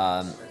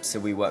 So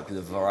we work with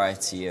a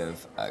variety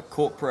of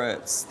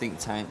corporates, think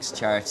tanks,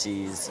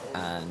 charities,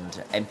 and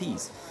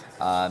MPs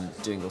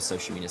doing all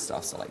social media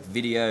stuff. So like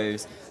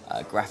videos,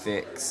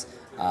 graphics.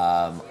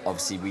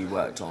 Obviously, we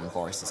worked on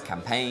Boris's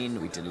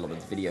campaign. We did a lot of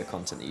the video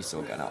content that you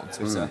saw going out on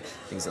Twitter,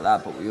 things like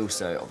that. But we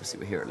also, obviously,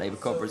 we're here at Labour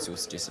Conference. We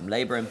also do some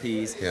Labour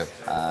MPs,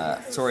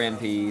 Tory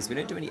MPs. We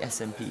don't do any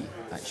SNP,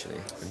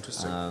 actually.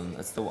 Interesting.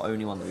 That's the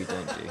only one that we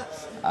don't do.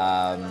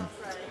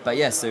 But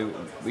yeah, so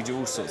we do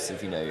all sorts of,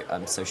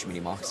 social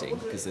media marketing,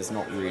 because there's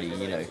not really,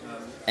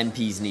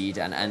 MPs need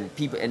and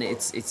people, and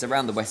it's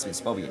around the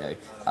Westminster bubble,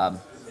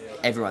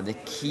 everyone, the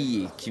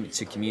key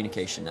to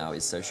communication now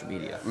is social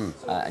media,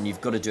 and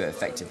you've got to do it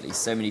effectively.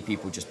 So many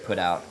people just put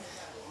out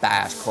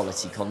bad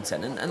quality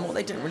content, and what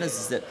they don't realize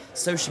is that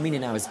social media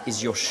now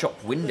is your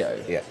shop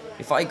window. Yeah.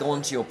 If I go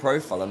onto your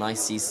profile and I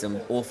see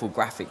some awful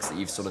graphics that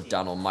you've sort of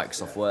done on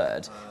Microsoft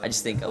Word, I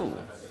just think, oh,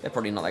 they're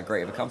probably not that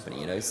great of a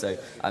company, So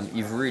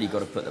you've really got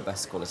to put the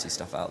best quality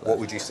stuff out there. What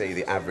would you say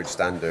the average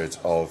standard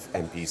of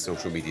MP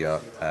social media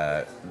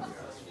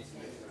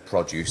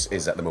produce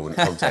is at the moment?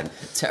 Content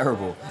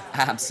terrible,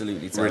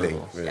 absolutely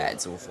terrible. Really? Yeah,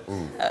 it's awful.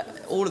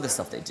 All of the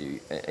stuff they do,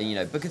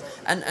 because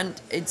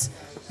and it's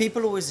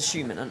people always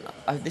assume, and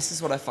this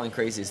is what I find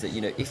crazy, is that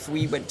if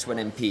we went to an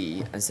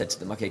MP and said to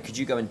them, okay, could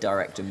you go and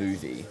direct a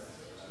movie,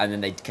 and then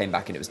they came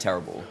back and it was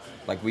terrible,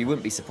 like, we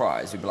wouldn't be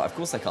surprised. We'd be like, of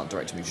course they can't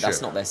direct a movie. Sure.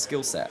 That's not their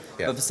skill set.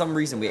 Yeah. But for some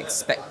reason we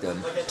expect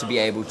them to be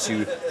able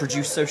to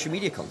produce social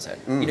media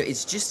content.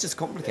 It's just as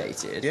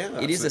complicated. Yeah,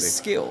 it is a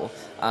skill.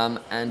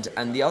 And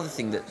the other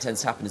thing that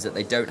tends to happen is that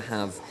they don't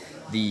have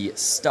the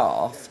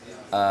staff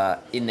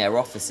in their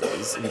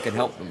offices who can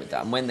help them with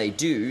that. And when they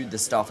do, the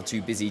staff are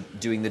too busy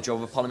doing the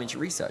job of a parliamentary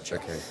researcher.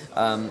 Okay.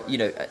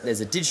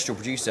 There's a digital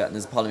producer and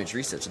there's a parliamentary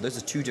researcher. Those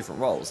are two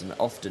different roles, and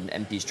often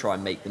MPs try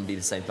and make them be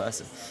the same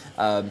person.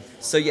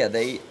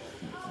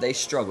 they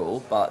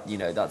struggle, but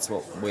that's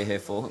what we're here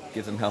for.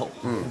 Give them help.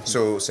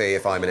 So, say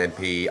if I'm an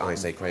MP, I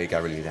say, Craig, I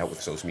really need help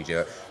with social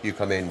media. You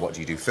come in. What do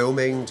you do?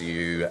 Filming? Do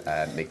you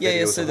make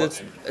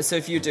videos? So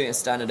if you're doing a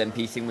standard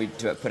MP thing, we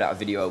put out a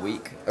video a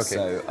week. Okay.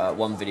 So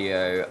one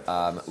video,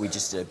 we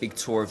just did a big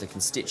tour of the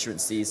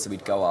constituencies. So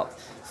we'd go up,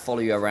 follow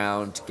you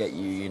around, get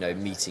you,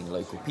 meeting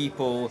local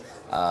people,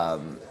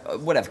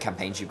 whatever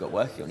campaigns you've got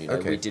working on.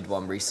 Okay. We did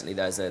one recently.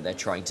 They're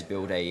trying to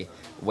build a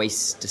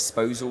waste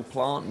disposal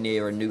plant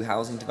near a new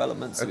housing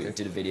development. So we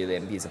did a video. The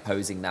MPs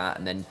opposing that,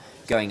 and then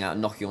going out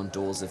and knocking on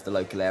doors of the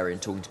local area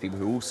and talking to people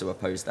who also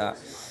oppose that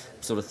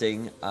sort of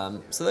thing.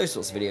 So those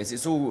sorts of videos,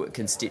 it's all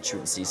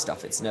constituency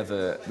stuff. It's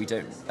never, we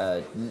don't,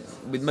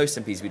 with most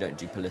MPs, we don't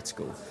do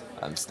political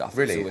stuff.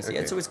 Really? It's always, Okay.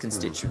 it's always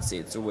constituency.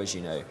 It's always,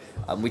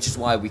 which is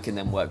why we can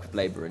then work with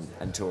Labour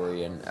and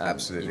Tory and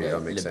Absolutely,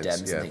 that makes Lib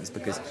sense, Dems yeah. and things,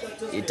 because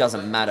it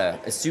doesn't matter.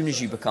 As soon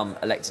as you become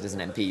elected as an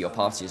MP, your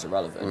party is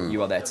irrelevant.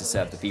 You are there to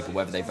serve the people,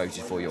 whether they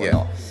voted for you or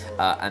not.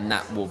 And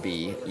that will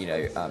be,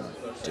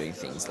 doing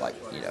things like,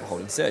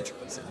 holding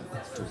surgeries and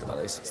talking about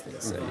those sorts of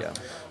things. So, yeah.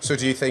 So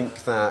do you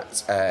think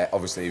that,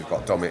 obviously you've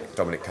got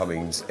Dominic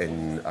Cummings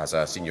in as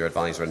a senior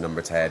advisor in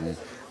Number 10,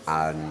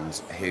 and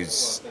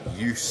his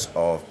use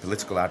of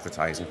political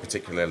advertising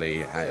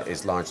particularly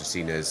is largely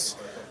seen as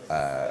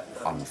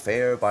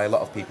unfair by a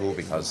lot of people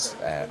because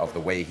of the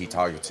way he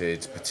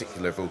targeted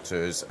particular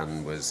voters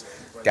and was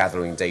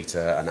gathering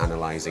data and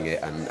analysing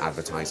it and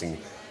advertising.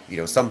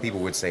 Some people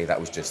would say that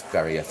was just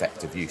very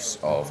effective use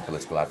of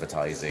political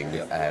advertising.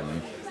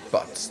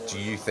 But do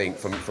you think,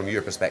 from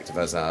your perspective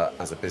as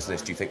a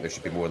business, do you think there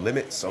should be more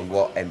limits on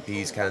what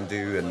MPs can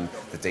do and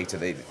the data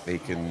they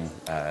can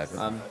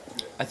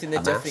I think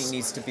there definitely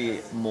needs to be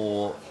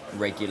more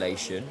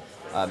regulation.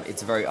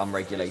 It's a very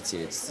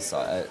unregulated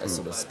society,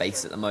 sort of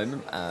space at the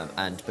moment,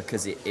 and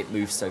because it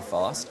moves so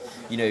fast,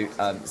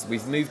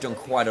 we've moved on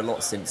quite a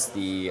lot since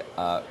the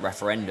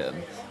referendum,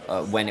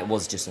 when it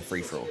was just a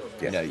free-for-all.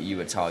 You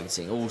were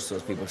targeting all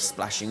sorts of people,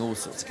 splashing all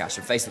sorts of cash,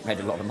 and Facebook made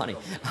a lot of money.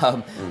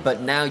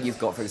 But now you've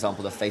got, for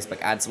example, the Facebook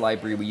ads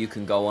library where you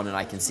can go on and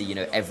I can see,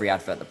 every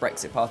advert the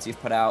Brexit Party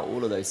have put out.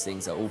 All of those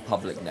things are all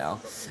public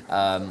now,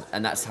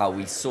 and that's how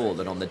we saw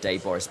that on the day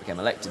Boris became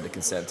elected, the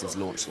Conservatives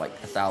launched like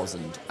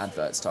 1,000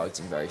 adverts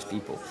targeting various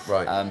people.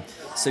 Right.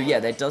 So yeah,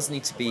 there does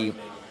need to be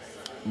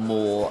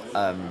more,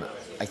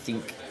 I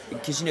think,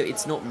 because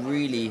it's not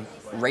really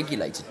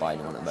regulated by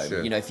anyone at the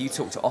moment. Sure. If you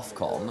talk to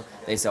Ofcom,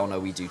 they say, oh no,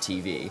 we do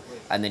TV,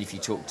 and then if you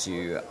talk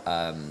to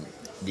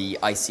the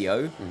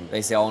ICO,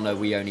 they say, oh no,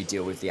 we only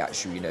deal with the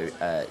actual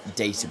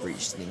data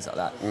breaches and things like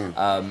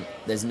that.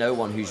 There's no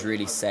one who's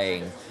really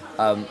saying,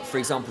 for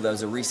example, there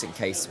was a recent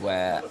case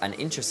where, and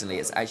interestingly,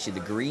 it's actually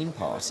the Green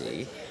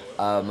Party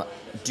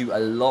do a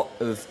lot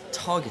of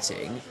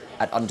targeting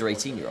at under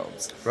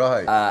 18-year-olds.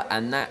 Right.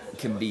 And that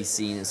can be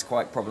seen as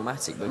quite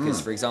problematic because,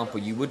 for example,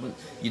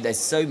 there's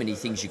so many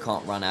things you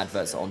can't run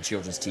adverts on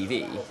children's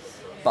TV,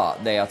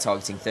 but they are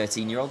targeting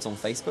 13-year-olds on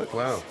Facebook.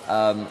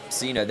 Wow.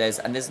 So,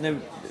 there's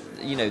no,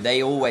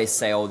 they always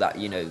say, oh, that,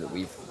 that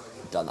we've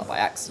done that by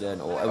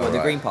accident, or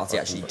the Green Party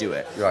actually do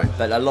it. Right.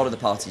 But a lot of the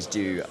parties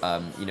do,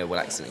 will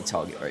accidentally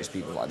target various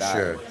people like that.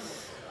 Sure.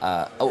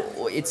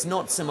 It's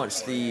not so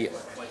much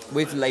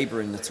with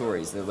Labour and the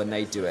Tories, that when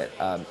they do it,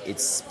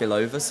 it's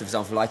spillover. So, for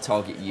example, I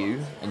target you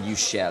and you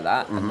share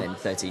that, and then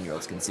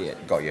 13-year-olds can see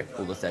it. Got you.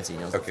 All the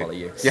 13-year-olds will follow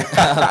you. Yeah.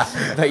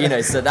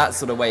 But, so that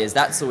sort of way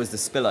that's always the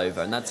spillover,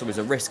 and that's always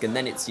a risk. And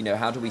then it's,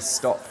 how do we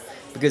stop?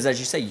 Because, as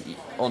you say,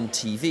 on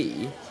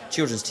TV,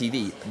 children's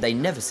TV, they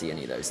never see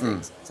any of those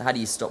things. So how do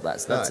you stop that?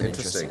 So that's an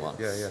interesting one.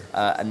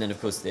 Yeah. And then, of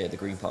course, the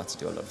Green Party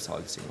do a lot of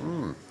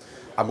targeting.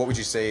 And what would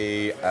you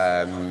say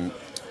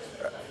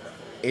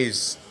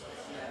is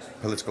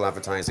political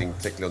advertising,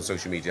 particularly on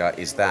social media,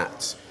 is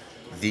that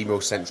the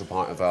most central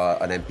part of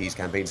an MP's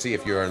campaign? See,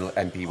 if you're an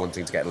MP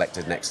wanting to get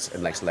elected next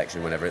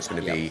election, whenever it's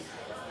going to be,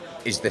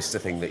 is this the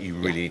thing that you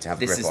really need to have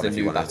a grip on? This is the if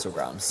you new want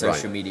battleground.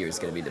 Social media is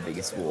going to be the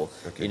biggest war.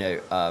 Okay.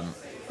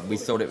 We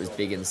thought it was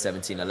big in the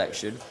 2017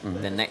 election.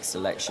 The next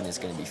election is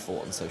going to be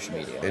fought on social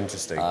media.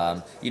 Interesting.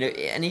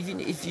 And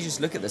even if you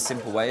just look at the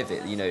simple way of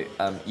it,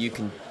 you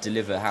can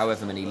deliver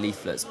however many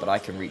leaflets, but I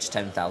can reach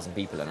 10,000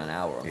 people in an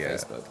hour on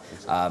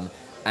Facebook.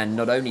 And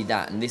not only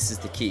that, and this is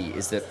the key,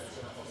 is that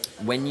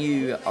when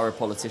you are a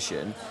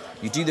politician,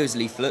 you do those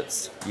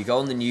leaflets, you go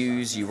on the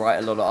news, you write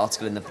a lot of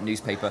articles in the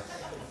newspaper.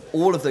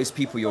 All of those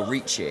people you're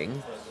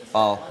reaching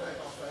are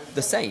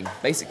the same,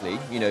 basically.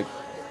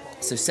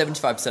 So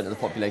 75% of the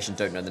population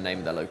don't know the name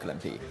of their local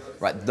MP,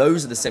 right?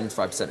 Those are the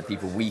 75% of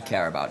people we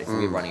care about if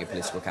we're running a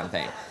political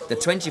campaign. The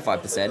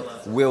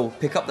 25% will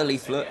pick up the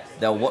leaflet,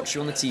 they'll watch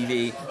you on the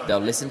TV, they'll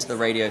listen to the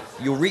radio.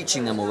 You're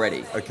reaching them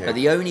already. Okay. But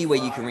the only way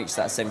you can reach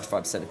that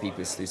 75% of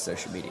people is through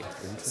social media.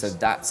 So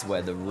that's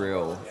where the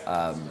real,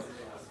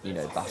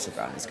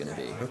 battleground is going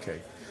to be. Okay.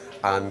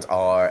 And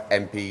are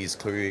MPs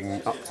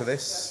cluing up to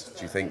this?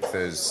 Do you think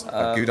there's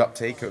a good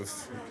uptake of...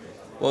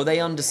 Well,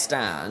 they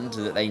understand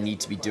that they need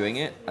to be doing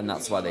it, and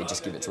that's why they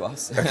just give it to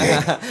us.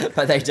 Okay.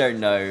 But they don't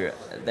know.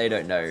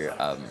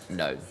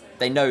 No.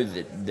 They know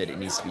that it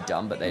needs to be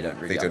done, but they don't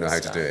really. They don't know how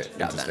to do understand.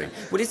 it. Interesting. No.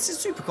 Well, it's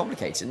just super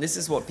complicated, and this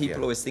is what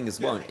people always think as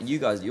well. And your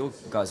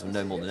guys will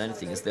know more than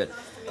anything, is that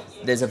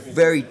there's a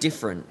very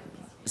different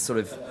sort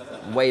of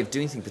way of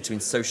doing things between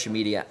social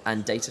media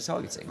and data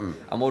targeting.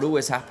 And what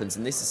always happens,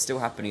 and this is still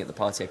happening at the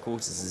party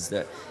headquarters, is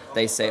that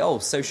they say, "Oh,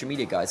 social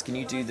media guys, can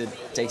you do the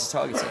data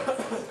targeting?"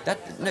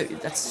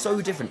 That's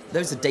so different.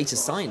 Those are data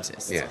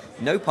scientists. Yeah.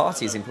 No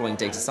party is employing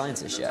data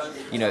scientists yet.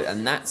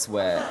 And that's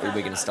where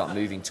we're going to start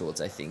moving towards,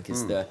 I think,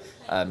 is the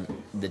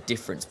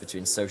difference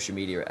between social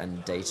media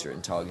and data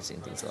and targeting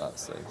and things like that.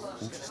 So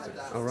interesting.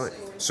 All right.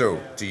 So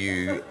do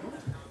you,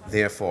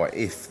 therefore,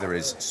 if there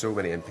is so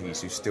many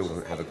MPs who still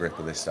don't have a grip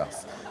on this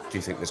stuff, do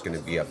you think there's going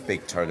to be a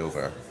big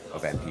turnover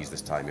of MPs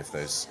this time if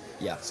there's,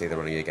 say, they're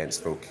running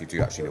against folk who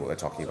do actually know what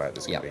they're talking about?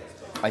 There's going to be.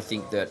 I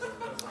think that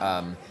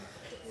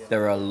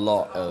there are a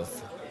lot of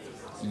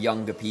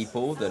younger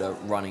people that are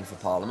running for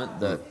Parliament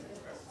that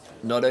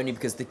not only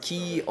because the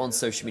key on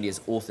social media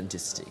is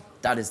authenticity.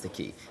 That is the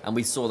key. And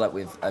we saw that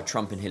with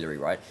Trump and Hillary,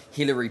 right?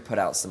 Hillary put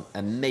out some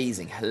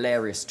amazing,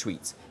 hilarious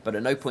tweets, but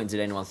at no point did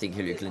anyone think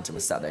Hillary Clinton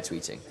was sat there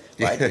tweeting,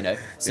 right?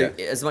 So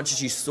as much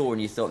as you saw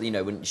and you thought,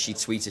 when she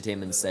tweeted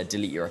him and said,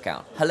 delete your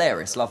account,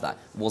 hilarious, love that,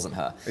 wasn't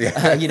her.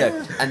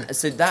 And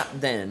so that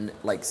then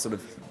sort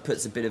of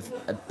puts a bit of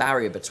a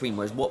barrier between,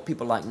 whereas what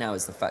people like now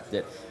is the fact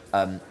that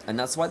and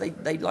that's why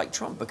they like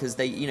Trump, because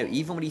they,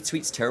 even when he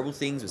tweets terrible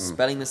things with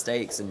spelling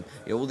mistakes and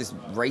all this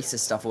racist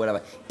stuff or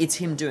whatever, it's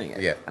him doing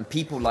it. And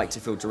people like to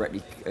feel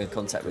directly in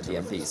contact with the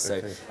MPs.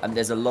 So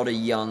there's a lot of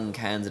young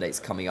candidates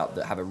coming up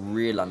that have a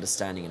real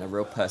understanding and a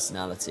real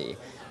personality.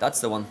 That's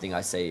the one thing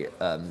I say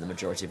the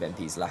majority of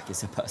MPs lack,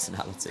 is a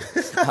personality.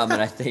 And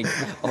I think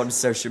on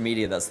social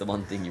media, that's the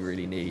one thing you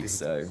really need.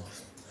 So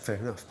fair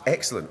enough.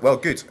 Excellent. Well,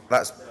 good.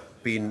 That's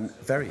been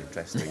very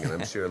interesting, and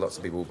I'm sure lots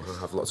of people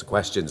have lots of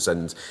questions.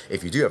 And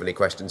if you do have any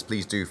questions,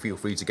 please do feel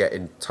free to get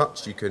in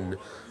touch. You can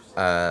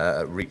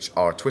reach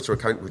our Twitter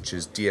account, which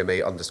is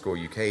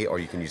DMA_UK, or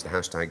you can use the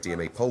hashtag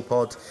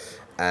DMAPolPod,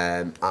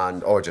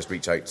 or just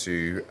reach out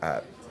to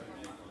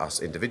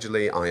us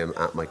individually. I am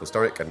at Michael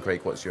Sturrock, and Craig,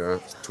 what's your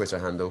Twitter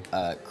handle?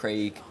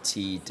 Craig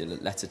T Dillon,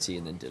 letter T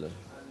and then Dillon.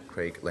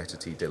 Craig, letter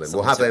T, Dillon.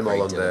 We'll have them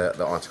all on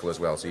the article as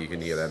well, so you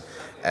can hear them.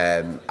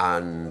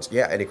 And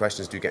any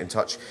questions, do get in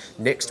touch.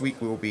 Next week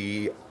we'll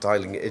be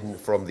dialing in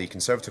from the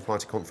Conservative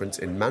Party conference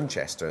in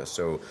Manchester,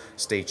 so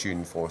stay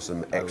tuned for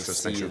some extra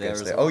special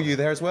guests there. Oh, you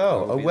there as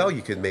well?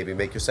 You can maybe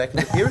make your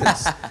second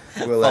appearance.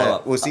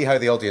 We'll see how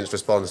the audience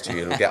responds to you,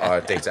 and we'll get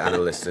our data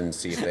analysts and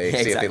see if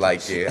they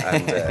like you,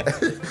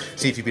 and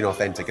see if you've been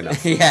authentic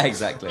enough. Yeah,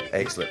 exactly.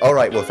 Excellent. All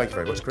right, well, thank you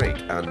very much, Craig,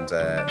 and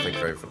thank you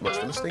very much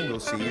for listening. We'll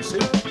see you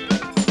soon.